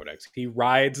edition codex. He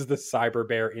rides the Cyber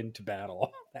Bear into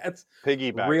battle. That's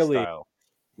Piggyback really style.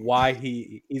 why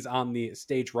he's on the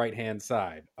stage right-hand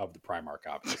side of the Primarch,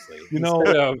 obviously. You know,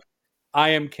 Instead of, I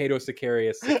am Cato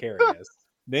Sicarius.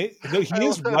 Nate, no, he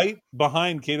is right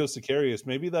behind Cato Sicarius.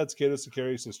 Maybe that's Cato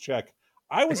Sicarius's check.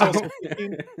 I was also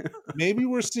thinking maybe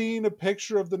we're seeing a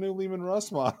picture of the new Leman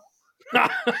Russ model.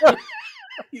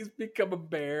 He's become a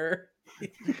bear.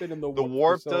 He's been in the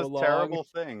warp for so does long. terrible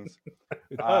things.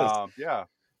 It does. Yeah.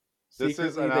 This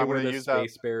is, Secretly, and they I'm were going to the use that.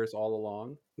 space bears all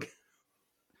along.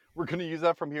 We're going to use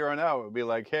that from here on out. It'll be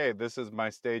like, hey, this is my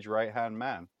stage right-hand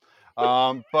man.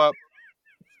 But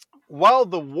while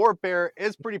the war bear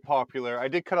is pretty popular, I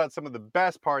did cut out some of the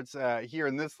best parts here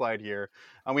in this slide here.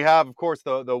 And we have, of course,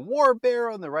 the war bear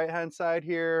on the right-hand side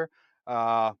here.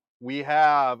 We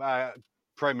have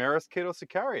Primaris Cato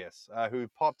Sicarius, who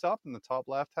popped up in the top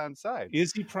left-hand side.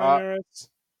 Is he Primaris?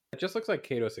 It just looks like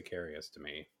Cato Sicarius to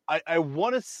me. I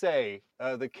want to say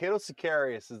that Cato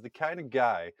Sicarius is the kind of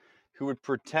guy who would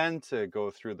pretend to go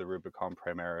through the Rubicon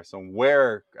Primaris and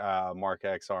wear Mark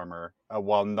X armor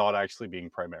while not actually being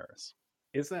Primaris.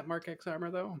 Is that Mark X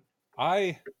armor, though?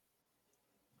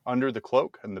 Under the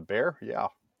cloak and the bear? Yeah.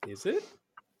 Is it?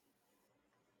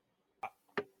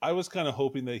 I was kind of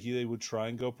hoping that they would try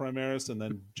and go Primaris and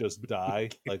then just die,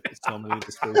 like so many of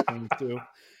the Space Marines do.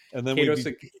 And then we'd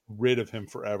be rid of him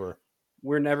forever.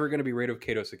 We're never going to be rid of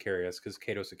Cato Sicarius because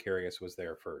Cato Sicarius was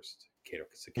there first.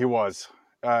 He was.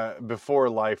 Before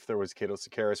life, there was Cato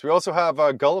Sicarius. We also have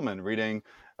Gulliman reading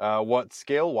what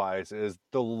scale-wise is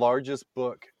the largest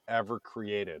book ever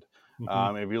created.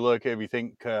 Mm-hmm. If you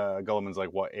think Gulliman's like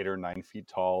 8 or 9 feet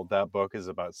tall, that book is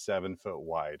about 7 foot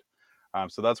wide.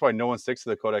 So that's why no one sticks to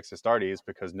the Codex Astartes,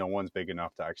 because no one's big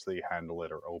enough to actually handle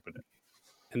it or open it.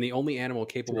 And the only animal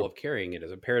capable of carrying it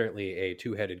is apparently a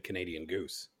 2-headed Canadian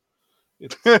goose.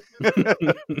 It's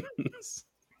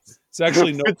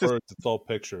actually no birds, it's all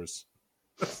pictures.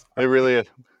 It really is.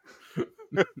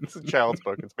 It's a child's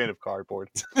book. It's made of cardboard.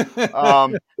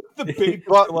 The pages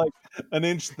are like an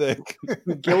inch thick.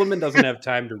 Gilliman doesn't have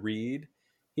time to read.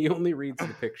 He only reads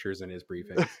the pictures in his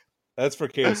briefings. That's for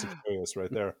Cato Sicarius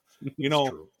right there. You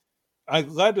know, I'm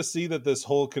glad to see that this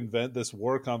whole this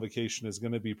war convocation is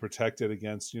going to be protected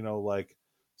against, like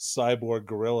cyborg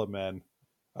gorilla men.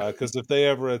 Because if they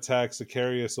ever attack,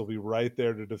 Sicarius will be right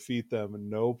there to defeat them, and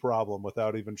no problem,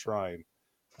 without even trying.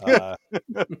 I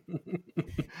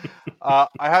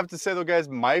have to say though, guys,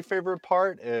 my favorite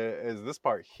part is this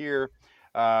part here.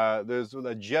 There's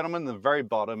a gentleman in the very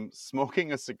bottom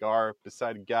smoking a cigar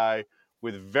beside a guy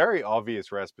with very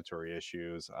obvious respiratory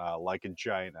issues, like a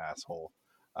giant asshole.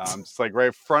 Just like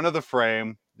right front of the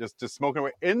frame, just smoking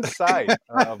away inside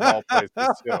of all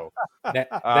places too.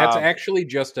 That's actually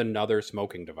just another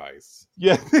smoking device.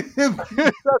 Yeah,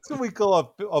 that's what we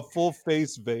call a full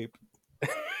face vape.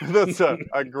 That's a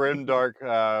grim dark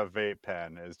vape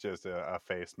pen. Is just a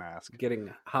face mask. Getting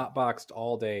hotboxed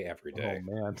all day, every day.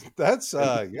 Oh man, that's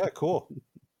yeah, cool.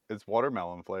 It's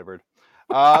watermelon flavored.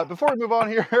 Before we move on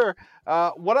here,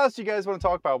 what else do you guys want to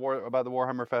talk about the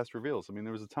Warhammer Fest reveals? I mean,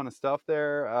 there was a ton of stuff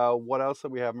there. What else that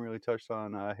we haven't really touched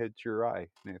on hit your eye,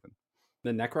 Nathan?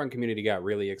 The Necron community got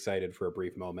really excited for a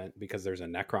brief moment because there's a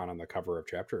Necron on the cover of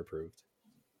Chapter Approved.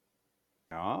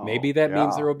 Oh, maybe that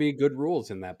means there will be good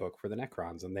rules in that book for the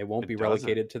Necrons, and they won't be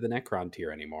relegated to the Necron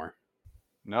tier anymore.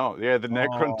 No, yeah, the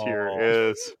Necron tier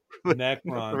is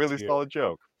Necron a really tier. Solid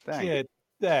joke. Thanks. Yeah,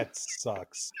 that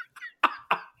sucks.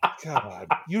 God,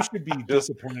 you should be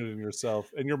disappointed in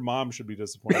yourself, and your mom should be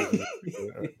disappointed in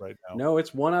you right now. No,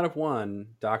 it's 1 out of 1.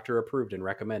 Doctor approved and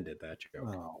recommended that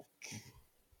joke. Oh.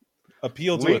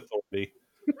 Appeal to authority.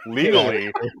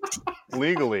 Legally,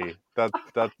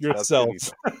 that's yourself.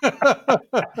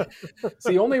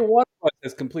 See, only one of us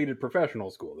has completed professional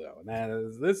school, though, and that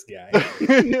is this guy.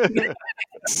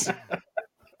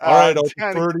 All right, I'll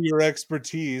defer to your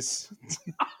expertise.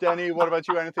 Denny, what about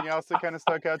you? Anything else that kind of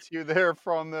stuck out to you there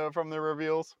from the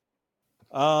reveals?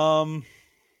 Oh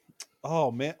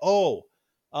man. All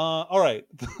right.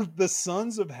 The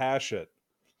Sons of Hashut.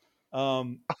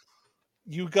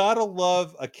 You gotta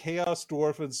love a Chaos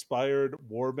Dwarf inspired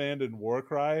warband and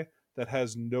Warcry that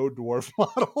has no dwarf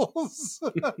models.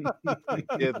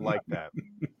 I did like that.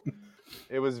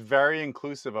 It was very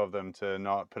inclusive of them to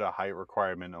not put a height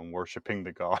requirement on worshiping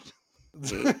the god.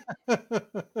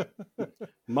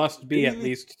 Must be at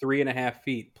least 3.5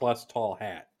 feet plus tall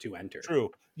hat to enter.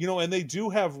 True. And they do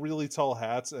have really tall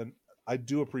hats, and I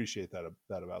do appreciate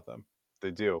that about them.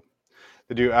 They do.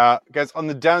 Guys, on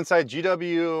the downside,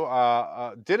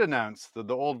 GW did announce that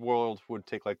the old world would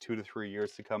take like 2 to 3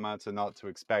 years to come out, so not to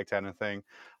expect anything.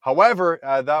 However,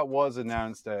 that was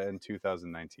announced in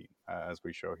 2019, as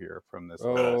we show here from this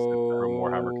from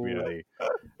Warhammer community,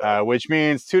 which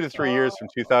means 2 to 3 years from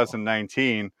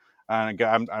 2019. And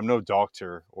I'm no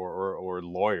doctor or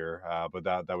lawyer, but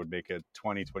that would make it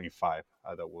 2025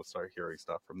 that we'll start hearing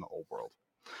stuff from the old world.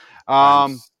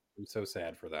 I'm so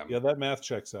sad for them. Yeah, that math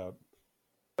checks out.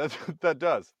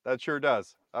 That sure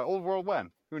does. Old world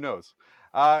when? Who knows?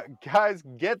 Guys,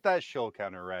 get that shill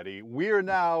counter ready. We are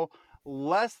now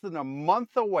less than a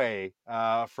month away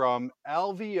from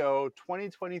LVO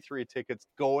 2023 tickets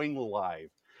going live.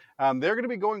 They're going to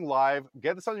be going live.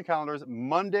 Get this on your calendars.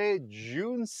 Monday,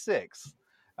 June 6th.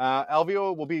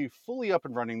 LVO will be fully up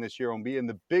and running this year and be in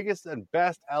the biggest and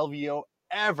best LVO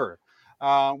ever.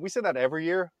 We say that every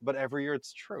year, but every year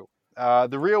it's true.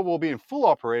 The Rio will be in full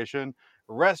operation.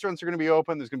 Restaurants are going to be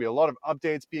open. There's going to be a lot of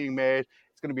updates being made.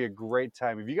 It's going to be a great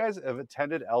time. If you guys have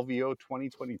attended LVO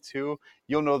 2022,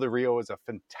 you'll know the Rio is a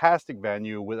fantastic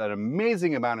venue with an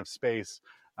amazing amount of space.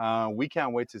 We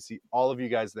can't wait to see all of you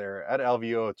guys there at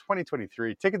LVO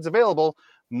 2023. Tickets available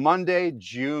Monday,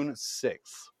 June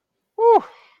 6th. Woo!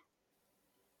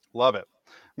 Love it.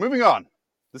 Moving on.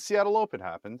 The Seattle Open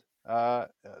happened.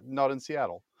 Not in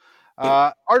Seattle.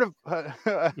 Art of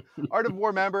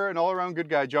War member and all-around good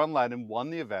guy John Lennon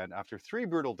won the event after 3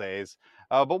 brutal days.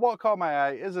 But what caught my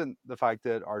eye isn't the fact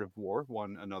that Art of War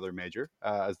won another major,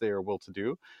 as they are will to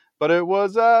do, but it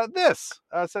was this,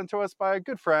 sent to us by a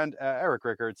good friend, Eric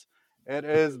Rickards. It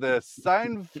is the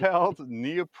Seinfeld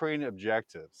neoprene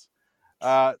objectives.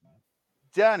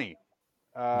 Danny,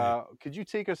 could you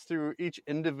take us through each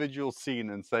individual scene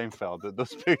in Seinfeld that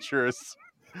those pictures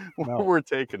were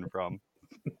taken from?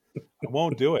 I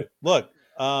won't do it. Look,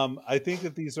 I think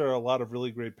that these are a lot of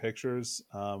really great pictures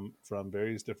from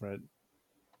various different.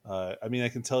 I mean, I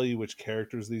can tell you which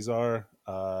characters these are.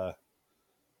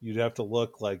 You'd have to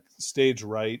look like stage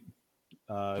right.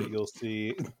 You'll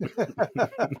see.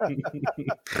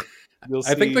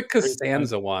 I think the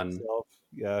Costanza one.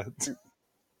 Yeah.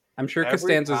 I'm sure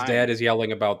Costanza's dad is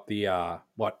yelling about the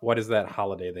what is that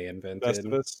holiday they invented?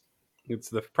 Festivus.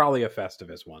 It's probably a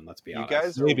Festivus one. Let's be honest. You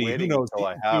guys are maybe waiting until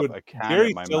I have a can Gary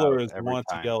in my Stiller mouth is every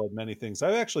wants time. to yell at many things.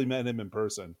 I've actually met him in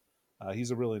person.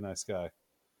 He's a really nice guy.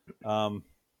 And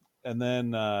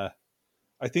then I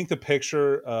think the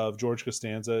picture of George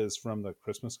Costanza is from the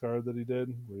Christmas card that he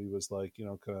did, where he was like, kind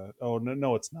of. Oh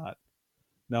no, it's not.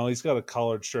 No, he's got a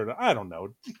collared shirt. I don't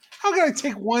know. How can I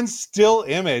take one still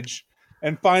image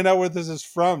and find out where this is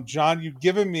from? John, you've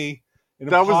given me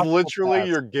that was literally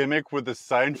your gimmick with the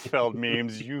Seinfeld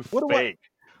memes. You fake.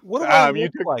 What do I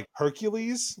look like?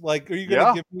 Hercules? Like, are you going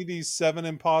to give me these 7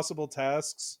 impossible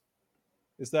tasks?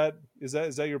 Is that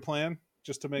your plan?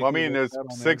 Just to make. Well, I mean, there's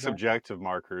 6 objective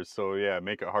markers, so yeah,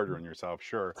 make it harder on yourself,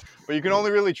 sure. But you can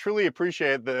only really truly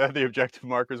appreciate the objective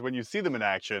markers when you see them in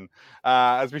action,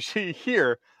 as we see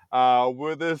here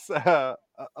with this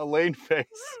Elaine face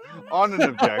on an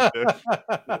objective,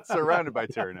 surrounded by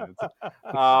Tyranids.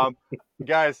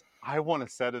 Guys, I want a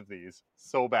set of these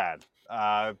so bad.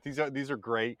 These are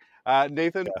great.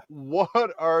 Nathan,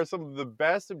 what are some of the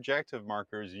best objective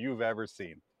markers you've ever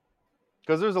seen?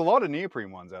 Because there's a lot of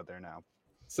neoprene ones out there now.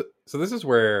 So this is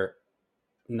where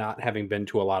not having been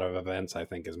to a lot of events, I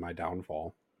think, is my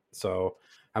downfall. So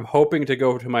I'm hoping to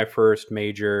go to my first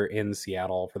major in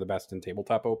Seattle for the Best in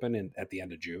Tabletop Open at the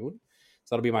end of June.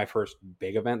 So that'll be my first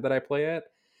big event that I play at.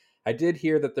 I did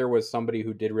hear that there was somebody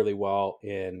who did really well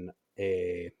in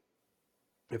a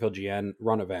FLGN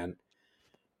run event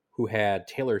who had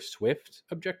Taylor Swift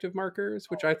objective markers,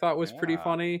 which I thought was pretty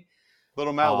funny.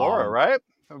 Little Matt Laura, right?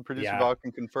 Producer Val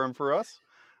can confirm for us.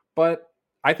 But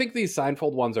I think these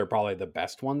Seinfeld ones are probably the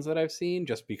best ones that I've seen,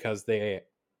 just because they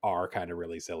are kind of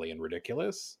really silly and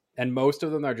ridiculous. And most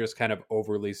of them are just kind of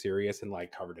overly serious and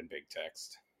like covered in big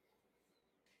text.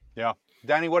 Yeah.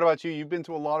 Danny, what about you? You've been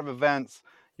to a lot of events.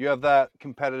 You have that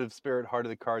competitive spirit, heart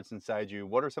of the cards inside you.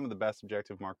 What are some of the best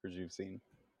objective markers you've seen?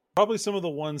 Probably some of the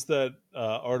ones that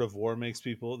Art of War makes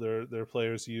people, their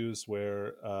players use,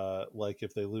 where like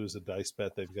if they lose a dice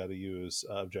bet, they've got to use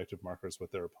objective markers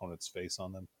with their opponent's face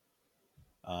on them.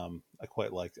 I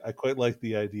quite like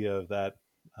the idea of that.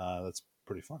 That's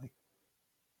pretty funny.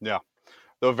 Yeah,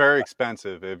 though very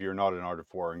expensive if you're not an Art of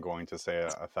War and going to say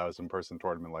a 1,000-person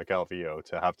tournament like LVO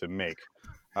to have to make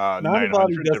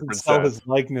 900 doesn't sell his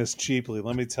likeness cheaply.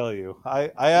 Let me tell you,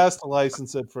 I asked to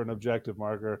license it for an objective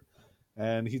marker,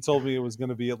 and he told me it was going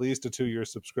to be at least a 2-year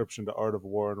subscription to Art of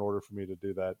War in order for me to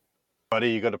do that.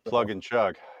 Buddy, you got to plug and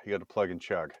chug.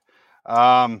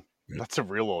 That's a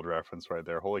real old reference right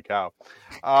there. Holy cow.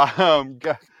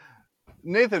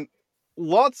 Nathan,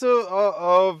 lots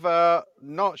of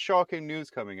not shocking news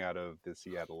coming out of the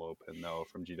Seattle Open, though,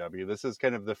 from GW. This is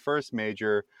kind of the first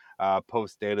major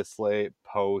post-data slate,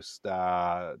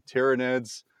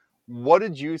 post-Tyranids. What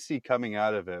did you see coming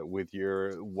out of it with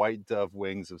your White Dove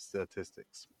wings of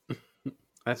statistics?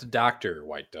 That's Dr.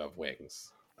 White Dove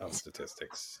wings of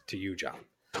statistics to you, John.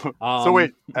 So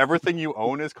wait, everything you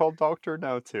own is called Doctor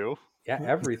now too? Yeah,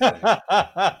 everything.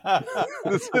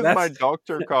 This is my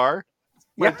Doctor car.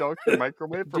 My Doctor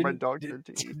microwave for my Doctor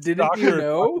tea. Didn't you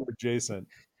know? Adjacent.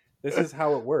 This is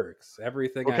how it works.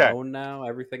 Everything I own now,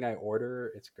 everything I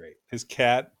order, it's great. His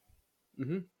cat.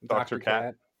 Mm-hmm. Dr.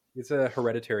 Cat. It's a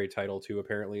hereditary title too,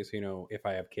 apparently. So, if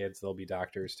I have kids, they'll be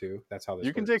doctors too. That's how this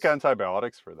You can works. take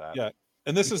antibiotics for that. Yeah.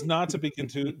 And this is not to be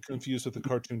confused with the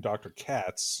cartoon Dr.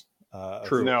 Katz.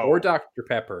 True. No. Or Dr.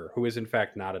 Pepper, who is in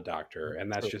fact not a doctor,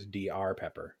 and that's just Dr.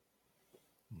 Pepper.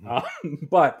 Mm-hmm.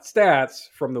 But stats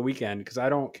from the weekend, because I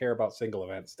don't care about single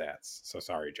event stats. So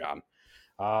sorry, John.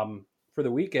 For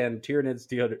the weekend, Tyranids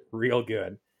did real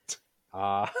good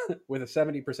with a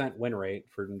 70% win rate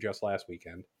from just last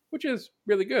weekend, which is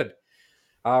really good.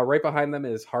 Right behind them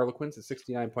is Harlequins at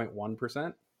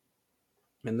 69.1%.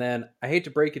 And then I hate to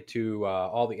break it to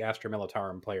all the Astra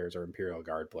Militarum players or Imperial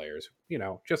Guard players,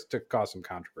 just to cause some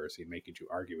controversy and make you two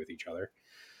argue with each other.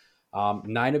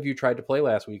 9 of you tried to play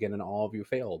last weekend and all of you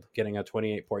failed, getting a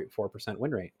 28.4%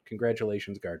 win rate.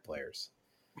 Congratulations, Guard players.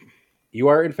 You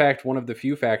are, in fact, one of the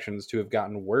few factions to have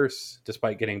gotten worse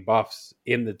despite getting buffs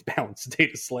in the balanced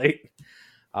data slate.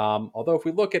 Although if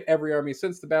we look at every army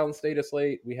since the balanced data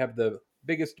slate, we have the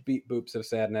biggest beat boops of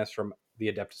sadness from the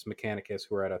Adeptus Mechanicus,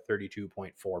 who are at a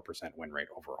 32.4% win rate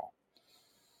overall.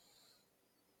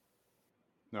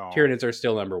 No. Tyranids are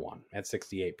still number 1 at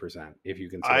 68%. If you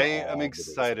consider, I am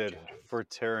excited for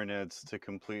Tyranids to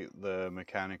complete the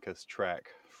Mechanicus track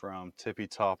from tippy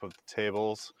top of the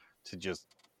tables to just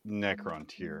Necron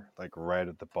tier, like right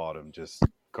at the bottom, just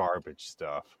garbage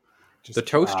stuff. Just the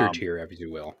toaster tier, if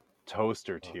you will.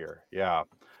 Toaster tier, yeah.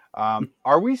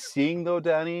 Are we seeing, though,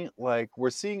 Danny, like we're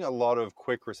seeing a lot of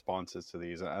quick responses to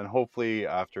these, and hopefully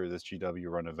after this GW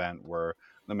run event where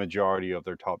the majority of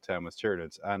their top 10 was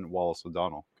Tyranids and Wallace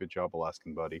O'Donnell. Good job,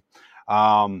 Alaskan buddy.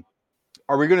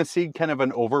 Are we going to see kind of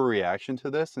an overreaction to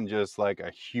this and just like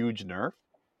a huge nerf?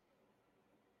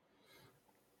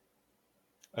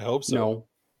 I hope so.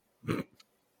 No.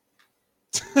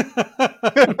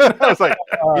 I was like,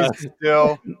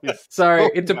 he's Sorry, so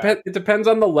it mad. depends. It depends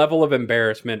on the level of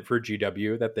embarrassment for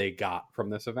GW that they got from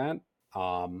this event.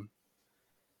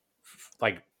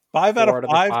 Like 5 out 4 of out of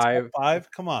the 5. five. Top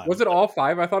 5. Come on. Was it all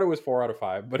 5? I thought it was 4 out of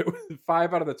 5, but it was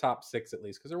 5 out of the top 6 at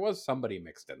least, because there was somebody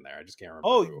mixed in there. I just can't remember.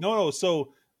 Oh who. no!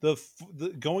 So the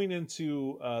going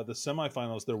into the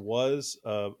semifinals, there was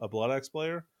a Blood Axe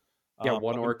player. Yeah,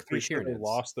 one I'm orc, 3 pretty sure they Tyranids.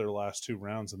 lost their last 2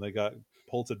 rounds, and they got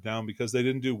pulted down because they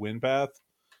didn't do win path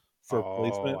for Oh,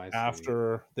 placement I see.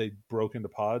 after they broke into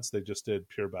pods. They just did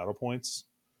pure battle points.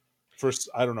 First,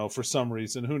 I don't know, for some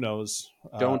reason, who knows?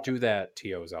 Don't do that,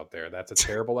 TOs out there. That's a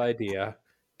terrible idea.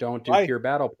 Don't do Why? pure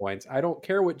battle points. I don't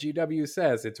care what GW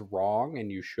says. It's wrong,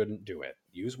 and you shouldn't do it.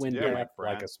 Use win Yeah, path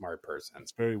right, like a smart person.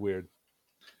 It's very weird.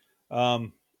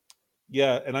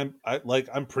 Yeah, and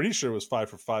I'm pretty sure it was 5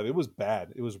 for 5. It was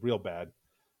bad. It was real bad.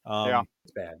 Yeah.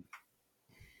 It's bad.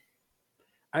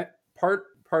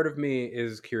 Part of me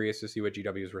is curious to see what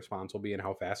GW's response will be and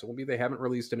how fast it will be. They haven't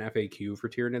released an FAQ for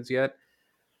Tyranids yet,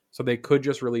 so they could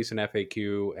just release an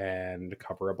FAQ and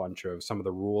cover a bunch of some of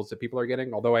the rules that people are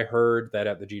getting. Although I heard that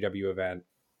at the GW event,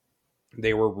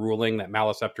 they were ruling that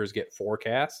Maliceptors get 4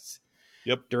 casts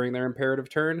during their imperative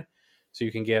turn. So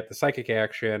you can get the psychic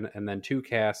action and then 2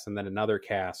 casts and then another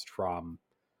cast from,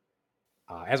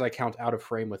 as I count out of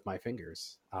frame with my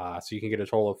fingers. So you can get a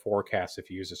total of 4 casts if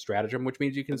you use a stratagem, which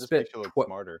means you can It just spit. makes you look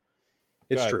smarter.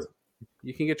 It's Guys. true.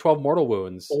 You can get 12 mortal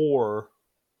wounds. Or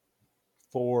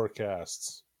 4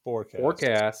 casts. 4 casts. 4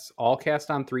 casts, all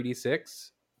cast on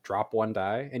 3d6, drop 1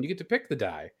 die, and you get to pick the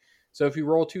die. So if you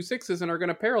roll 2 6s and are going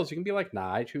to perils, you can be like,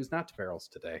 nah, I choose not to perils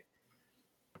today.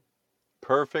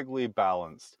 Perfectly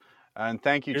balanced. And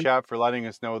thank you, chat, for letting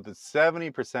us know that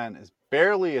 70% is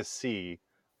barely a C.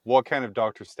 What kind of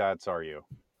doctor stats are you?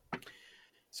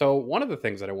 So one of the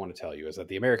things that I want to tell you is that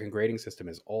the American grading system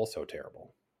is also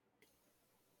terrible.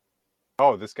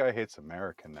 Oh, this guy hates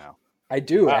American now. I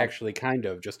do Wow. actually kind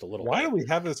of just a little Why bit. do we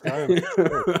have this guy on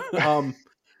the show?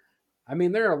 I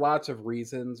mean, there are lots of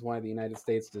reasons why the United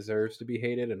States deserves to be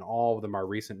hated, and all of them are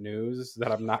recent news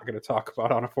that I'm not going to talk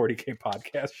about on a 40K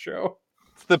podcast show.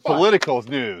 It's the political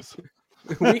news.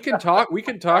 We can talk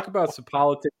about some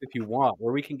politics if you want,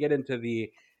 where we can get into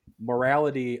the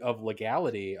morality of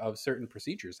legality of certain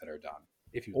procedures that are done.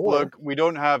 If you Look, we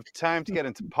don't have time to get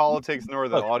into politics, nor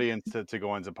the audience to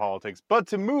go into politics. But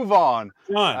to move on,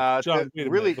 John, wait a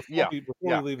really, minute.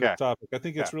 Before we leave this topic, I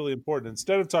think it's really important.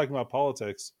 Instead of talking about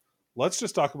politics, let's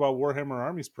just talk about Warhammer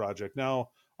Armies Project. Now,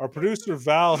 our producer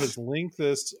Val has linked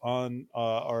this on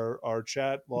our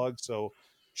chat log, so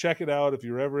check it out if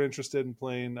you're ever interested in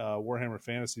playing Warhammer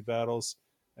Fantasy Battles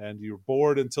and you're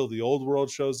bored until the old world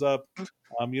shows up.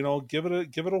 Give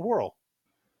it a whirl.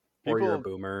 Or you're a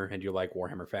boomer and you like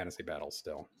Warhammer Fantasy Battles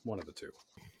still. One of the two.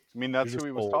 I mean, that's who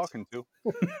he was talking to.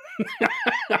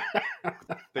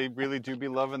 They really do be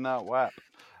loving that WAP.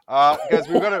 Guys,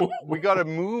 we gotta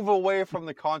move away from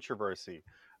the controversy.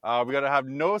 We gotta have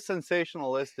no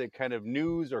sensationalistic kind of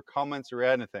news or comments or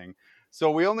anything. So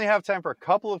we only have time for a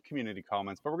couple of community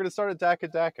comments, but we're gonna start at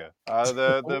Daka,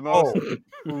 the most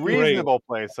reasonable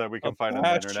place that we can find on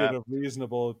the internet. Of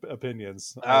reasonable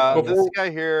opinions. This guy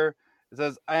here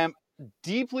says, I am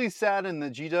deeply saddened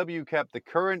that GW kept the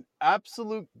current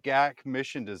absolute GAC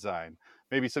mission design.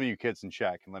 Maybe some of you kids in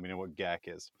chat can let me know what GAC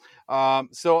is.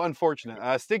 So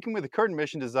unfortunate. Sticking with the current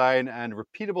mission design and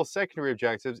repeatable secondary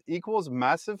objectives equals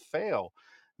massive fail.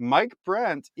 Mike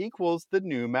Brandt equals the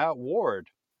new Matt Ward.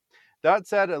 That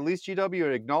said, at least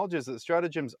GW acknowledges that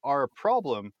stratagems are a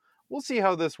problem. We'll see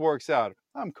how this works out.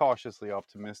 I'm cautiously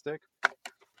optimistic.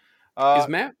 Is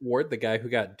Matt Ward the guy who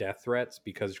got death threats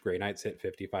because Grey Knights hit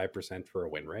 55% for a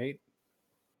win rate?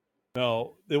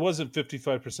 No, it wasn't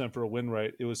 55% for a win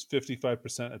rate. It was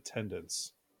 55%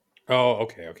 attendance. Oh,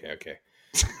 okay.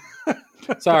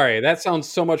 Sorry, that sounds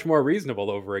so much more reasonable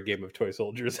over a game of toy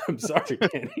soldiers. I'm sorry,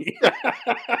 Kenny.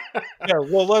 Yeah,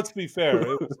 well, let's be fair.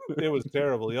 It was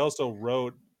terrible. He also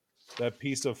wrote that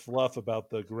piece of fluff about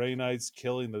the Grey Knights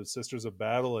killing the Sisters of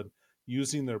Battle and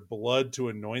using their blood to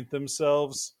anoint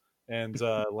themselves and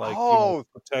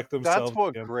protect themselves. That's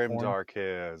what Grimdark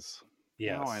is.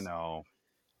 Yes. Now I know.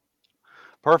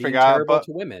 Perfect. Being terrible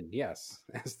to women, yes.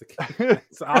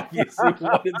 That's obviously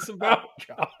what it's about,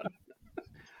 John.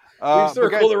 We've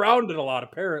circled around it a lot,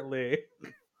 apparently.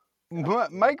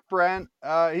 Mike Brandt,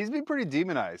 he's been pretty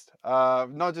demonized.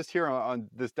 Not just here on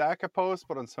this Daka post,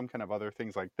 but on some kind of other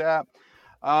things like that.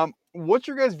 What's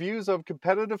your guys' views of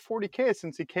competitive 40K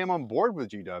since he came on board with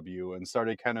GW and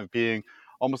started kind of being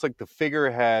almost like the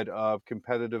figurehead of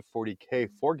competitive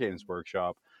 40K for Games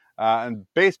Workshop? and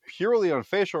based purely on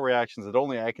facial reactions that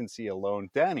only I can see alone.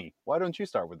 Danny, why don't you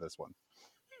start with this one?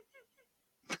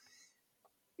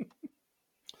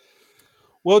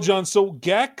 Well, John, so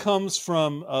GAC comes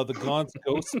from the Gaunt's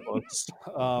Ghost books,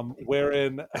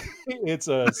 wherein it's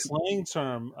a slang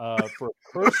term for a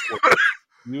curse word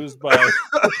used by...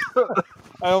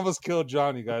 I almost killed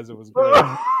John, you guys. It was great.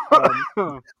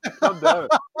 God damn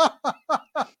it.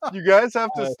 You guys have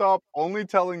to stop only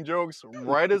telling jokes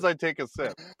right as I take a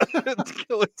sip. It's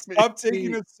killing me. Stop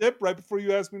taking a sip right before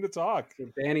you ask me to talk.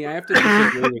 Danny, I have to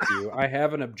disagree with you. I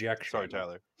have an objection. Sorry,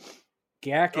 Tyler.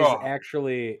 GAC is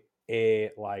actually a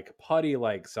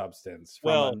putty-like substance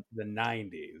from the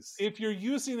 90s. If you're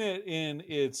using it in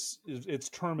its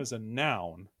term as a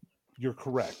noun, you're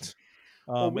correct.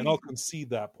 And I'll concede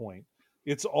that point.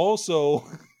 It's also...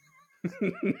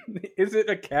 Is it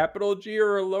a capital G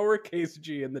or a lowercase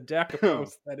G in the DACA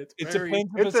post? That it's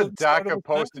a DACA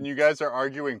post, and you guys are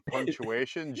arguing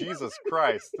punctuation. Jesus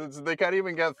Christ, they can't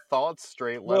even get thoughts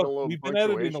straight. Let alone we've been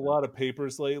editing a lot of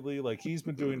papers lately. Like he's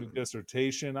been doing a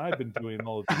dissertation. I've been doing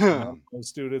all of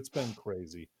these. Dude, it's been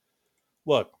crazy.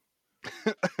 Look,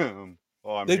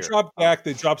 they dropped GAC.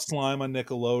 They dropped slime on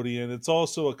Nickelodeon. It's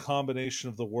also a combination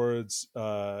of the words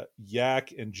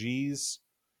yak and G's.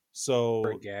 So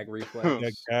for a gag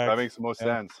reflex. That makes the most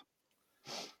sense.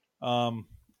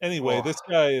 Anyway, this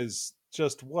guy is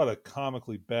just what a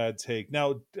comically bad take.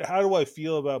 Now, how do I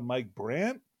feel about Mike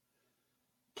Brandt?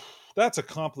 That's a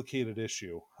complicated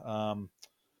issue.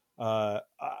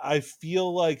 I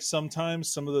feel like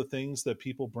sometimes some of the things that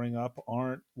people bring up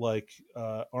aren't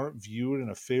viewed in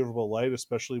a favorable light,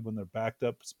 especially when they're backed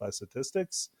up by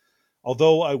statistics.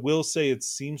 Although I will say it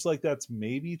seems like that's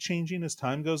maybe changing as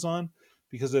time goes on,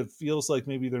 because it feels like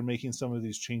maybe they're making some of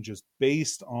these changes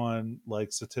based on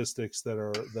like statistics that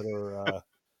are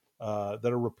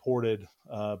reported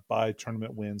by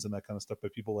tournament wins and that kind of stuff by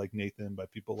people like Nathan, by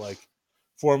people like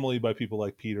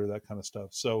Peter, that kind of stuff.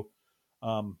 So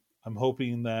I'm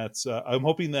hoping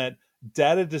that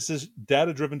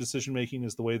data-driven decision making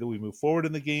is the way that we move forward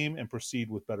in the game and proceed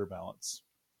with better balance.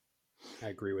 I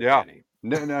agree with Danny.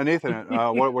 No, Nathan,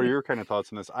 what are your kind of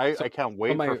thoughts on this? I can't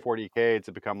wait for 40K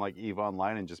to become like EVE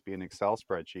Online and just be an Excel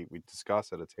spreadsheet we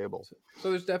discuss at a table. So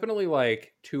there's definitely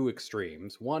like two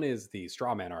extremes. One is the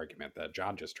straw man argument that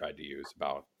John just tried to use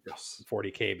about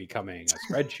 40K becoming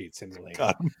a spreadsheet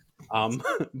simulator.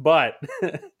 But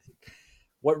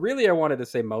what really I wanted to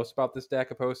say most about this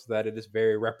DACA post is that it is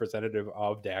very representative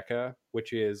of DACA,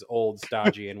 which is old,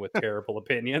 stodgy, and with terrible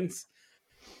opinions.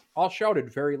 All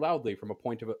shouted very loudly from a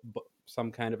point of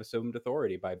some kind of assumed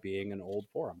authority by being an old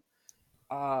forum.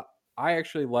 I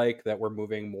actually like that we're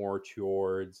moving more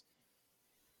towards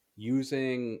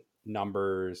using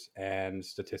numbers and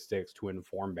statistics to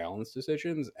inform balance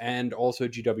decisions, and also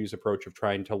GW's approach of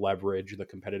trying to leverage the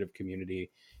competitive community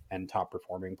and top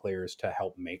performing players to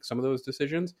help make some of those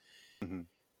decisions. Mm-hmm.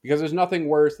 Because there's nothing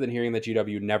worse than hearing that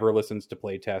GW never listens to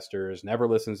play testers, never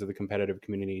listens to the competitive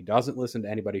community, doesn't listen to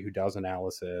anybody who does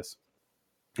analysis,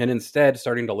 and instead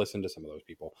starting to listen to some of those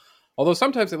people. Although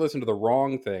sometimes they listen to the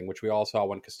wrong thing, which we all saw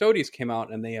when Custodes came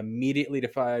out, and they immediately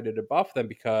decided to buff them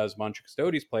because a bunch of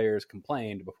Custodes players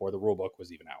complained before the rulebook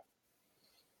was even out.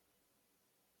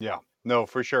 Yeah, no,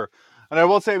 for sure. And I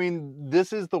will say, I mean,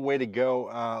 this is the way to go.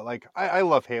 I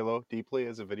love Halo deeply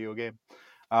as a video game.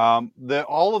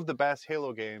 All of the best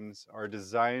Halo games are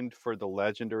designed for the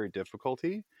legendary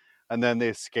difficulty, and then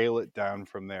they scale it down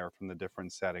from there, from the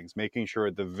different settings, making sure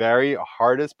at the very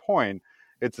hardest point,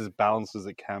 it's as balanced as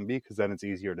it can be, because then it's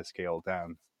easier to scale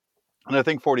down. And I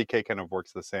think 40K kind of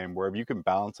works the same, where if you can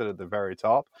balance it at the very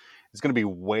top, it's going to be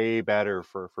way better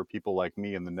for people like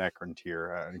me in the Necron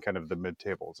tier and kind of the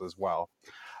mid-tables as well.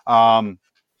 We're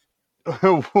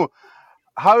going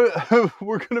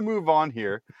to move on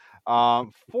here.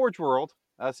 Forge World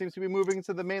seems to be moving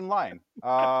to the main line,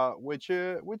 which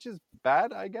is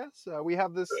bad, I guess. We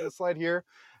have this slide here.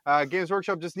 Games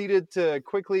Workshop just needed to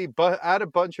quickly add a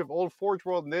bunch of old Forge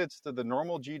World knits to the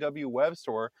normal GW web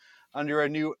store under a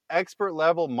new expert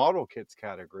level model kits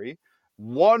category.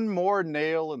 One more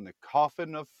nail in the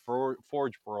coffin of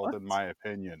Forge World, in my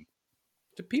opinion.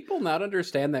 Do people not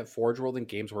understand that Forge World and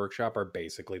Games Workshop are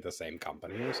basically the same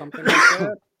company or something like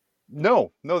that?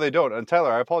 No, they don't. And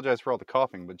Tyler, I apologize for all the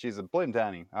coughing, but Jesus, blame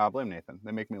Danny. Blame Nathan.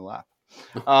 They make me laugh.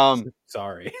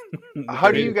 Sorry. How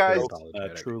do you guys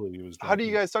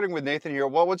starting with Nathan here?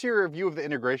 Well, what's your view of the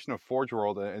integration of Forge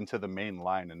World into the main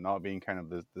line and not being kind of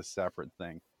this separate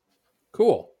thing?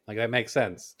 Cool. Like, that makes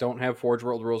sense. Don't have Forge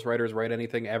World rules writers write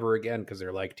anything ever again because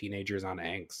they're like teenagers on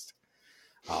angst.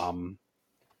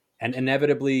 And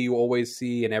inevitably, you always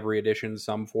see in every edition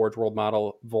some Forge World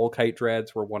model. Volkite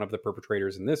Dreads were one of the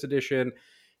perpetrators in this edition.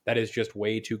 That is just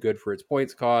way too good for its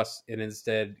points costs. And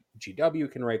instead,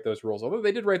 GW can write those rules. Although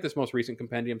they did write this most recent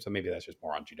compendium, so maybe that's just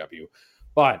more on GW.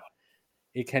 But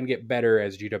it can get better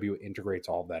as GW integrates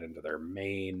all of that into their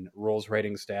main rules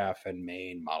writing staff and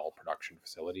main model production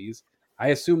facilities. I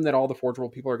assume that all the Forge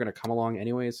World people are going to come along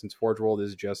anyway, since Forge World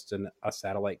is just a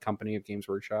satellite company of Games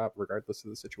Workshop, regardless of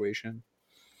the situation.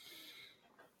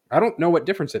 I don't know what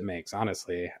difference it makes,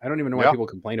 honestly. I don't even know why people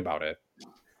complain about it.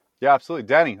 Yeah, absolutely.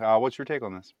 Danny, what's your take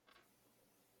on this?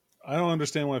 I don't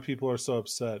understand why people are so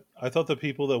upset. I thought the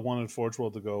people that wanted Forge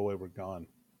World to go away were gone.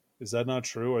 Is that not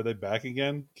true? Are they back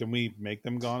again? Can we make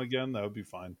them gone again? That would be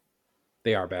fine.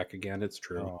 They are back again. It's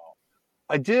true. Oh.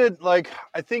 I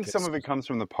think some of it comes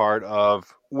from the part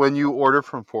of when you order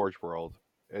from Forge World,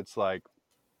 it's like,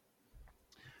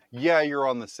 yeah, you're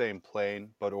on the same plane,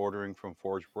 but ordering from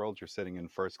Forge World, you're sitting in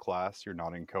first class, you're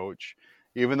not in coach.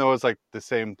 Even though it's like the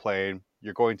same plane,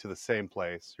 you're going to the same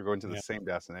place, you're going to the same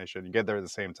destination, you get there at the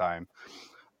same time.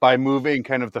 By moving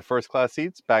kind of the first class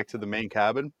seats back to the main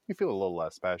cabin, you feel a little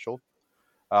less special.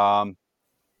 Are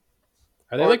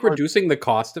they reducing the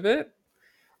cost of it?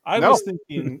 I was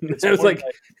thinking it's like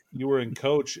you were in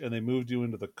coach and they moved you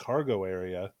into the cargo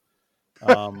area.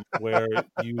 Where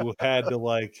you had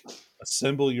to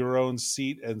assemble your own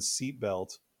seat and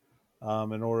seatbelt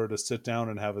in order to sit down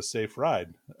and have a safe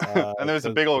ride. And there's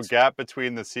a big old gap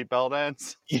between the seatbelt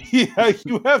ends. Yeah,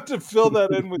 you have to fill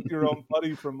that in with your own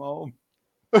buddy from home.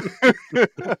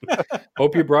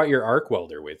 Hope you brought your arc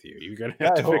welder with you. You're going to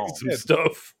have to fix some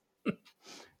stuff.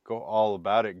 Go all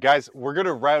about it. Guys, we're going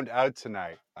to round out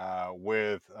tonight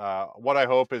with what I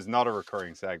hope is not a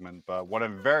recurring segment, but what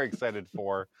I'm very excited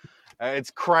for.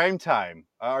 It's crime time.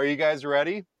 Are you guys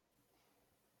ready?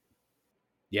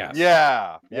 Yes.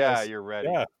 Yeah, yes. You're ready.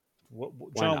 Yeah.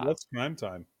 John, what's crime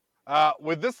time?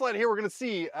 With this slide here, we're going to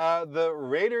see the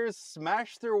Raiders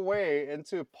smash their way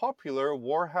into popular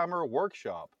Warhammer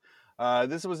Workshop.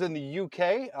 This was in the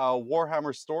UK.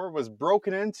 Warhammer store was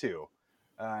broken into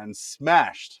and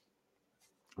smashed.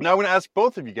 Now I'm going to ask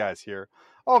both of you guys here.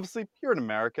 Obviously, you're in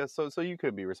America, so you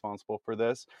could be responsible for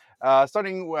this.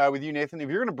 Starting with you, Nathan, if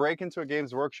you're going to break into a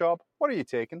Games Workshop, what are you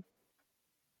taking?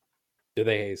 Do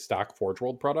they stock Forge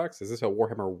World products? Is this a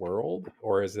Warhammer World,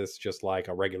 or is this just like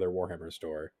a regular Warhammer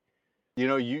store?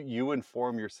 You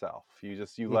inform yourself.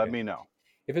 You let me know.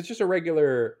 If it's just a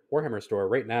regular Warhammer store,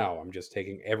 right now I'm just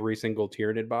taking every single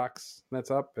Tyranid box that's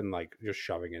up and just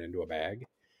shoving it into a bag,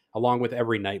 along with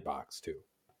every Knight box too.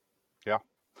 Yeah.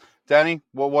 Danny,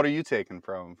 what are you taking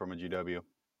from a GW?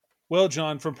 Well,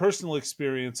 John, from personal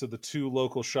experience of the two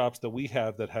local shops that we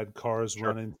have that had cars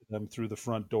run into them through the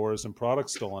front doors and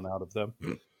products stolen out of them.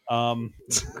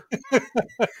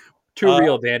 Too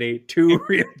real, Danny. Too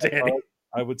real, Danny.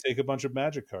 I would take a bunch of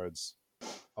Magic cards.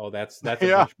 Oh, that's a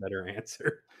much better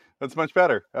answer. That's much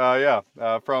better.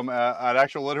 From an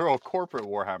actual literal corporate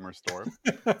Warhammer store.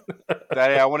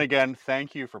 Danny, I want to again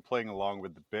thank you for playing along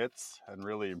with the bits and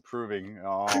really improving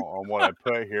on what I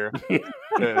put here.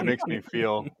 It makes me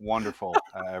feel wonderful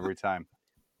every time.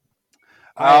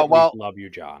 I love you,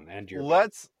 John, and your.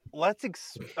 Let's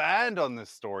expand on this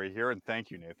story here, and thank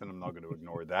you, Nathan. I'm not going to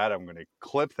ignore that. I'm going to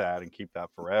clip that and keep that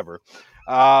forever.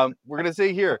 We're going to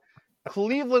say here.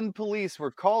 Cleveland police were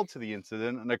called to the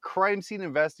incident, and a crime scene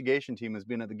investigation team has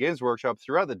been at the Games Workshop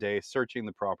throughout the day searching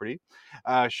the property.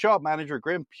 Shop manager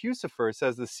Graham Pucifer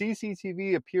says the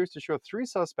CCTV appears to show 3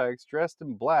 suspects dressed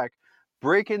in black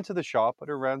break into the shop at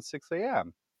around 6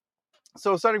 a.m.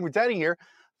 So starting with Danny here,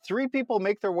 3 people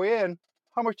make their way in.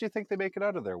 How much do you think they make it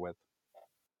out of there with?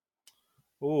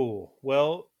 Oh,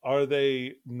 well, are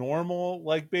they normal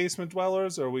basement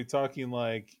dwellers, or are we talking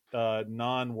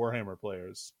non-Warhammer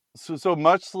players? So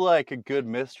much like a good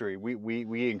mystery,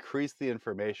 we increase the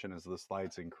information as the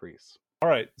slides increase. All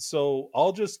right, so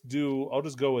I'll just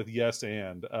go with yes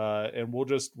and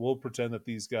we'll pretend that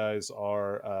these guys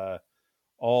are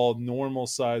all normal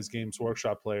size Games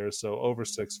Workshop players, so over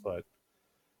 6 foot.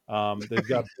 They've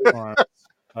got big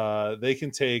arms. They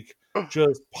can take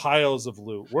just piles of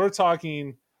loot. We're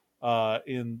talking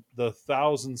in the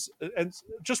thousands. And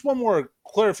just one more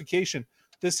clarification: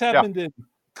 this happened in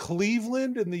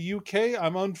Cleveland in the UK.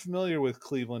 I'm unfamiliar with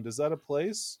Cleveland. Is that a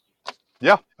place?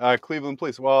 Yeah, Cleveland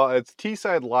Police. Well, it's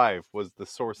Teesside Live was the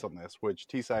source on this, which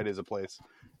Teesside is a place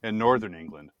in northern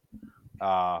England.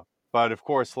 But of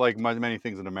course, like many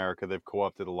things in America, they've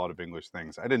co-opted a lot of English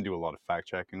things. I didn't do a lot of fact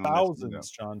checking on thousands, this.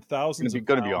 John, thousands. I'm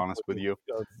going to be honest with you.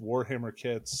 Of Warhammer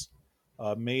kits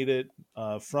made it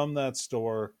from that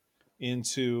store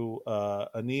into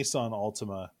a Nissan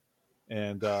Altima.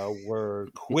 and were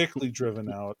quickly driven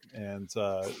out and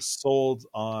sold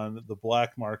on the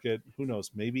black market. Who knows?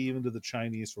 Maybe even to the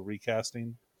Chinese for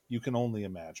recasting. You can only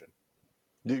imagine.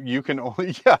 You can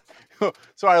only, yeah.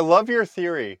 So I love your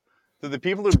theory that the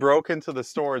people who broke into the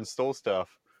store and stole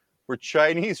stuff were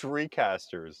Chinese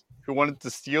recasters who wanted to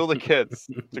steal the kits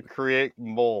to create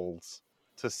molds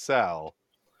to sell.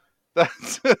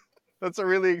 That's a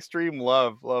really extreme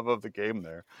love of the game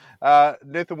there.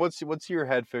 Nathan, what's your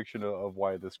head fiction of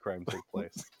why this crime took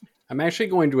place? I'm actually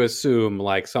going to assume,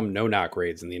 like some no-knock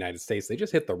raids in the United States, they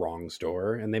just hit the wrong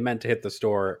store, and they meant to hit the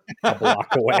store a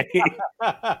block away.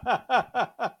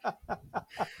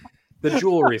 The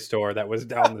jewelry store that was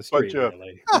down the street. Bunch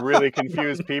of really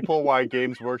confused people why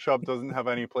Games Workshop doesn't have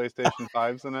any PlayStation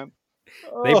 5s in it.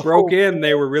 They broke in.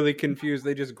 They were really confused.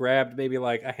 They just grabbed maybe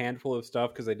like a handful of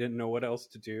stuff because they didn't know what else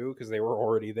to do because they were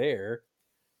already there.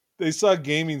 They saw a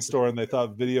gaming store and they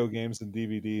thought video games and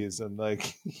DVDs, and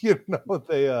like, you know,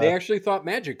 they actually thought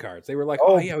magic cards. They were like,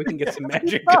 oh yeah, we can get some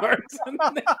magic cards. And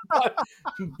they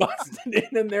busted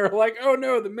in and they were like, oh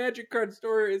no, the magic card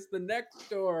store is the next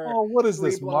store. Oh, what is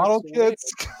this, model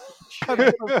kits?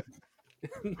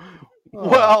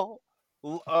 Well,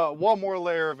 one more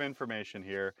layer of information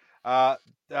here.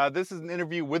 This is an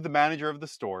interview with the manager of the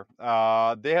store.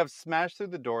 They have smashed through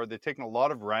the door. They've taken a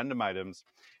lot of random items.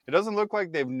 It doesn't look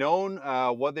like they've known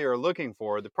what they are looking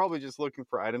for. They're probably just looking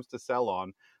for items to sell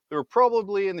on. They were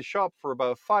probably in the shop for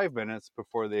about 5 minutes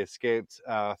before they escaped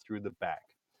through the back.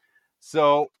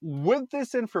 So with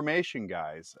this information,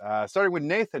 guys, starting with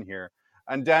Nathan here,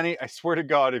 and Danny, I swear to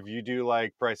God, if you do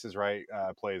like Price is Right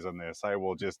plays on this, I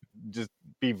will just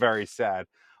be very sad.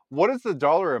 What is the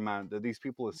dollar amount that these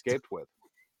people escaped with?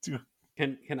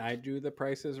 Can I do the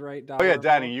Price is Right dollar? Oh yeah,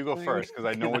 Danny, you go first because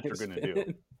I know what you're going to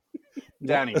do.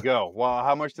 Danny, go. Well,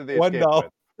 how much did they escape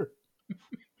with?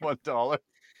 $1.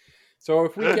 So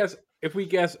if we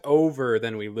guess over,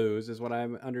 then we lose, is what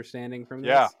I'm understanding from this.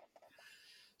 Yeah.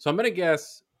 So I'm going to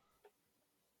guess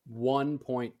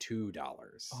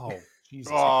 $1.2. Oh,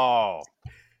 Jesus. Oh.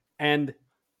 And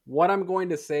what I'm going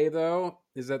to say, though,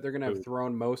 is that they're going to have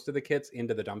thrown most of the kits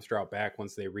into the dumpster out back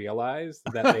once they realized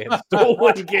that they had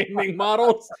stolen gaming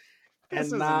models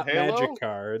and not magic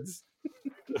cards.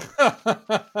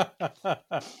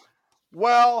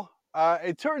 Well,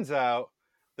 it turns out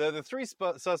that the three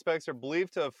suspects are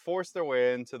believed to have forced their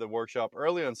way into the workshop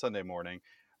early on Sunday morning,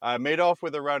 made off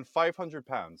with around 500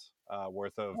 pounds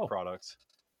worth of products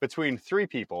between three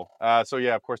people. So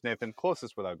yeah, of course, Nathan,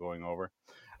 closest without going over.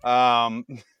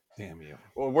 Damn you.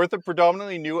 Worth of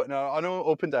predominantly new and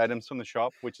unopened items from the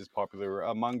shop, which is popular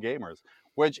among gamers.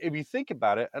 Which, if you think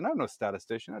about it, and I'm no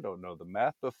statistician, I don't know the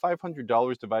math, but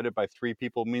 $500 divided by three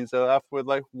people means they're left with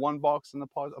like one box and a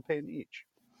paint each.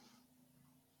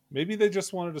 Maybe they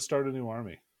just wanted to start a new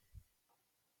army.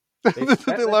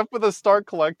 They left with a start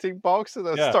collecting box and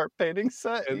a start painting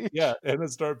set. And a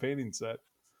start painting set.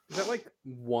 Is that like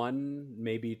one,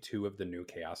 maybe two of the new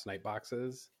Chaos Knight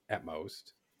boxes at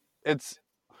most?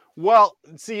 Well,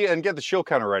 see, and get the shield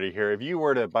counter ready here. If you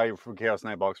were to buy your Chaos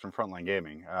Knight box from Frontline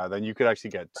Gaming, then you could actually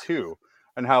get two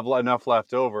and have enough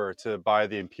left over to buy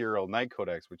the Imperial Knight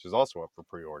Codex, which is also up for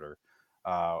pre-order,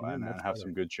 and have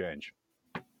some good change.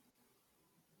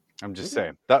 I'm just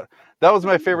saying. That was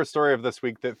my favorite story of this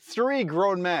week, that three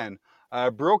grown men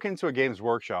broke into a Games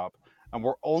Workshop and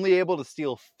were only able to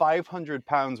steal 500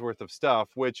 pounds worth of stuff,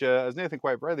 which, as Nathan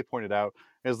quite rightly pointed out,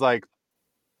 is like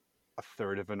a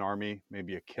third of an army,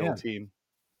 maybe a kill team.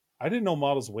 I didn't know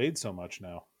models weighed so much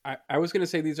now. I was going to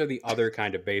say these are the other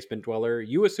kind of basement dweller.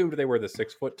 You assumed they were the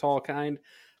 6 foot tall kind.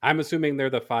 I'm assuming they're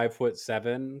the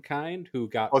 5'7" kind who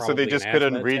got. So they just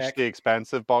couldn't reach the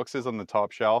expensive boxes on the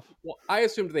top shelf. Well, I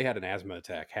assumed they had an asthma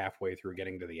attack halfway through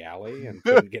getting to the alley and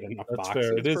couldn't get enough That's boxes.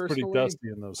 Fair. It is personally. Pretty dusty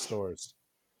in those stores.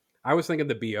 I was thinking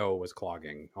the BO was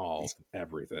clogging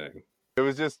everything. It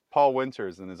was just Paul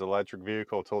Winters and his electric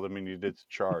vehicle told him he needed to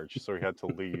charge, so he had to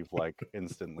leave like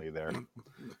instantly there.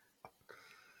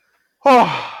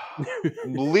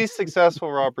 Least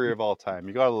successful robbery of all time.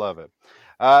 You gotta love it.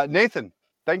 Nathan,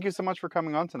 thank you so much for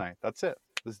coming on tonight. That's it.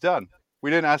 It's done.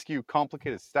 We didn't ask you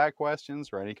complicated stat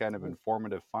questions or any kind of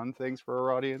informative fun things for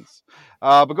our audience.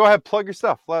 But go ahead, plug your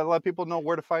stuff. Let people know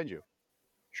where to find you.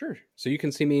 Sure. So you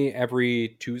can see me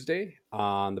every Tuesday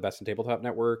on the Best in Tabletop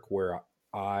Network, where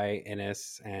I,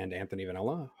 Ennis, and Anthony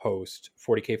Vanella host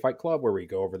 40K Fight Club, where we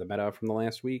go over the meta from the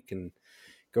last week and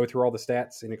go through all the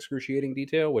stats in excruciating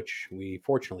detail, which we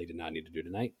fortunately did not need to do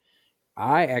tonight.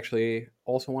 I actually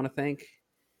also want to thank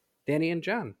Danny and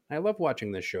John. I love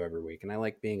watching this show every week, and I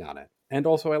like being on it. And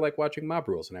also I like watching Mob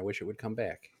Rules, and I wish it would come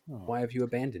back. Why have you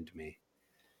abandoned me?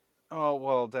 Oh,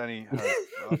 well, Danny,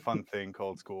 a fun thing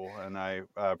called school, and I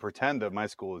pretend that my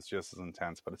school is just as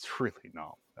intense, but it's really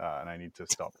not, and I need to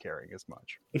stop caring as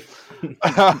much.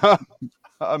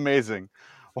 Amazing.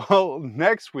 Well,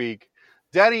 next week,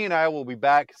 Danny and I will be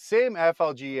back, same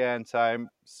FLGN time,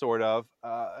 sort of,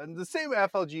 and the same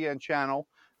FLGN channel,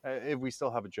 if we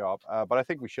still have a job. But I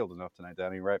think we chilled enough tonight,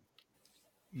 Danny, right?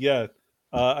 Yeah.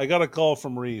 I got a call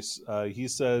from Reese. He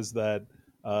says that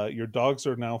your dogs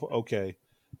are now okay,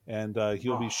 and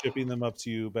he'll be shipping them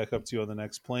back up to you on the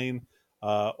next plane.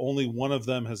 Only one of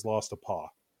them has lost a paw.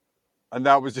 And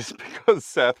that was just because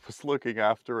Seth was looking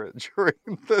after it during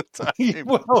the time.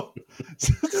 Well,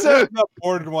 Seth got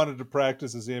bored and wanted to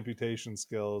practice his amputation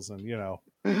skills, and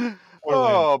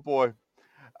Oh boy.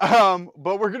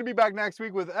 But we're going to be back next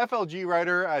week with FLG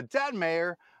writer Dan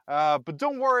Mayer. But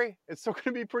don't worry, it's still going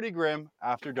to be pretty grim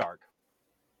after dark.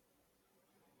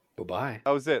 Bye-bye.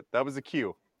 That was it. That was a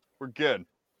cue. We're good.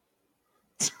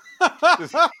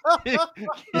 Just keep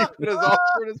it as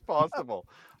awkward as possible.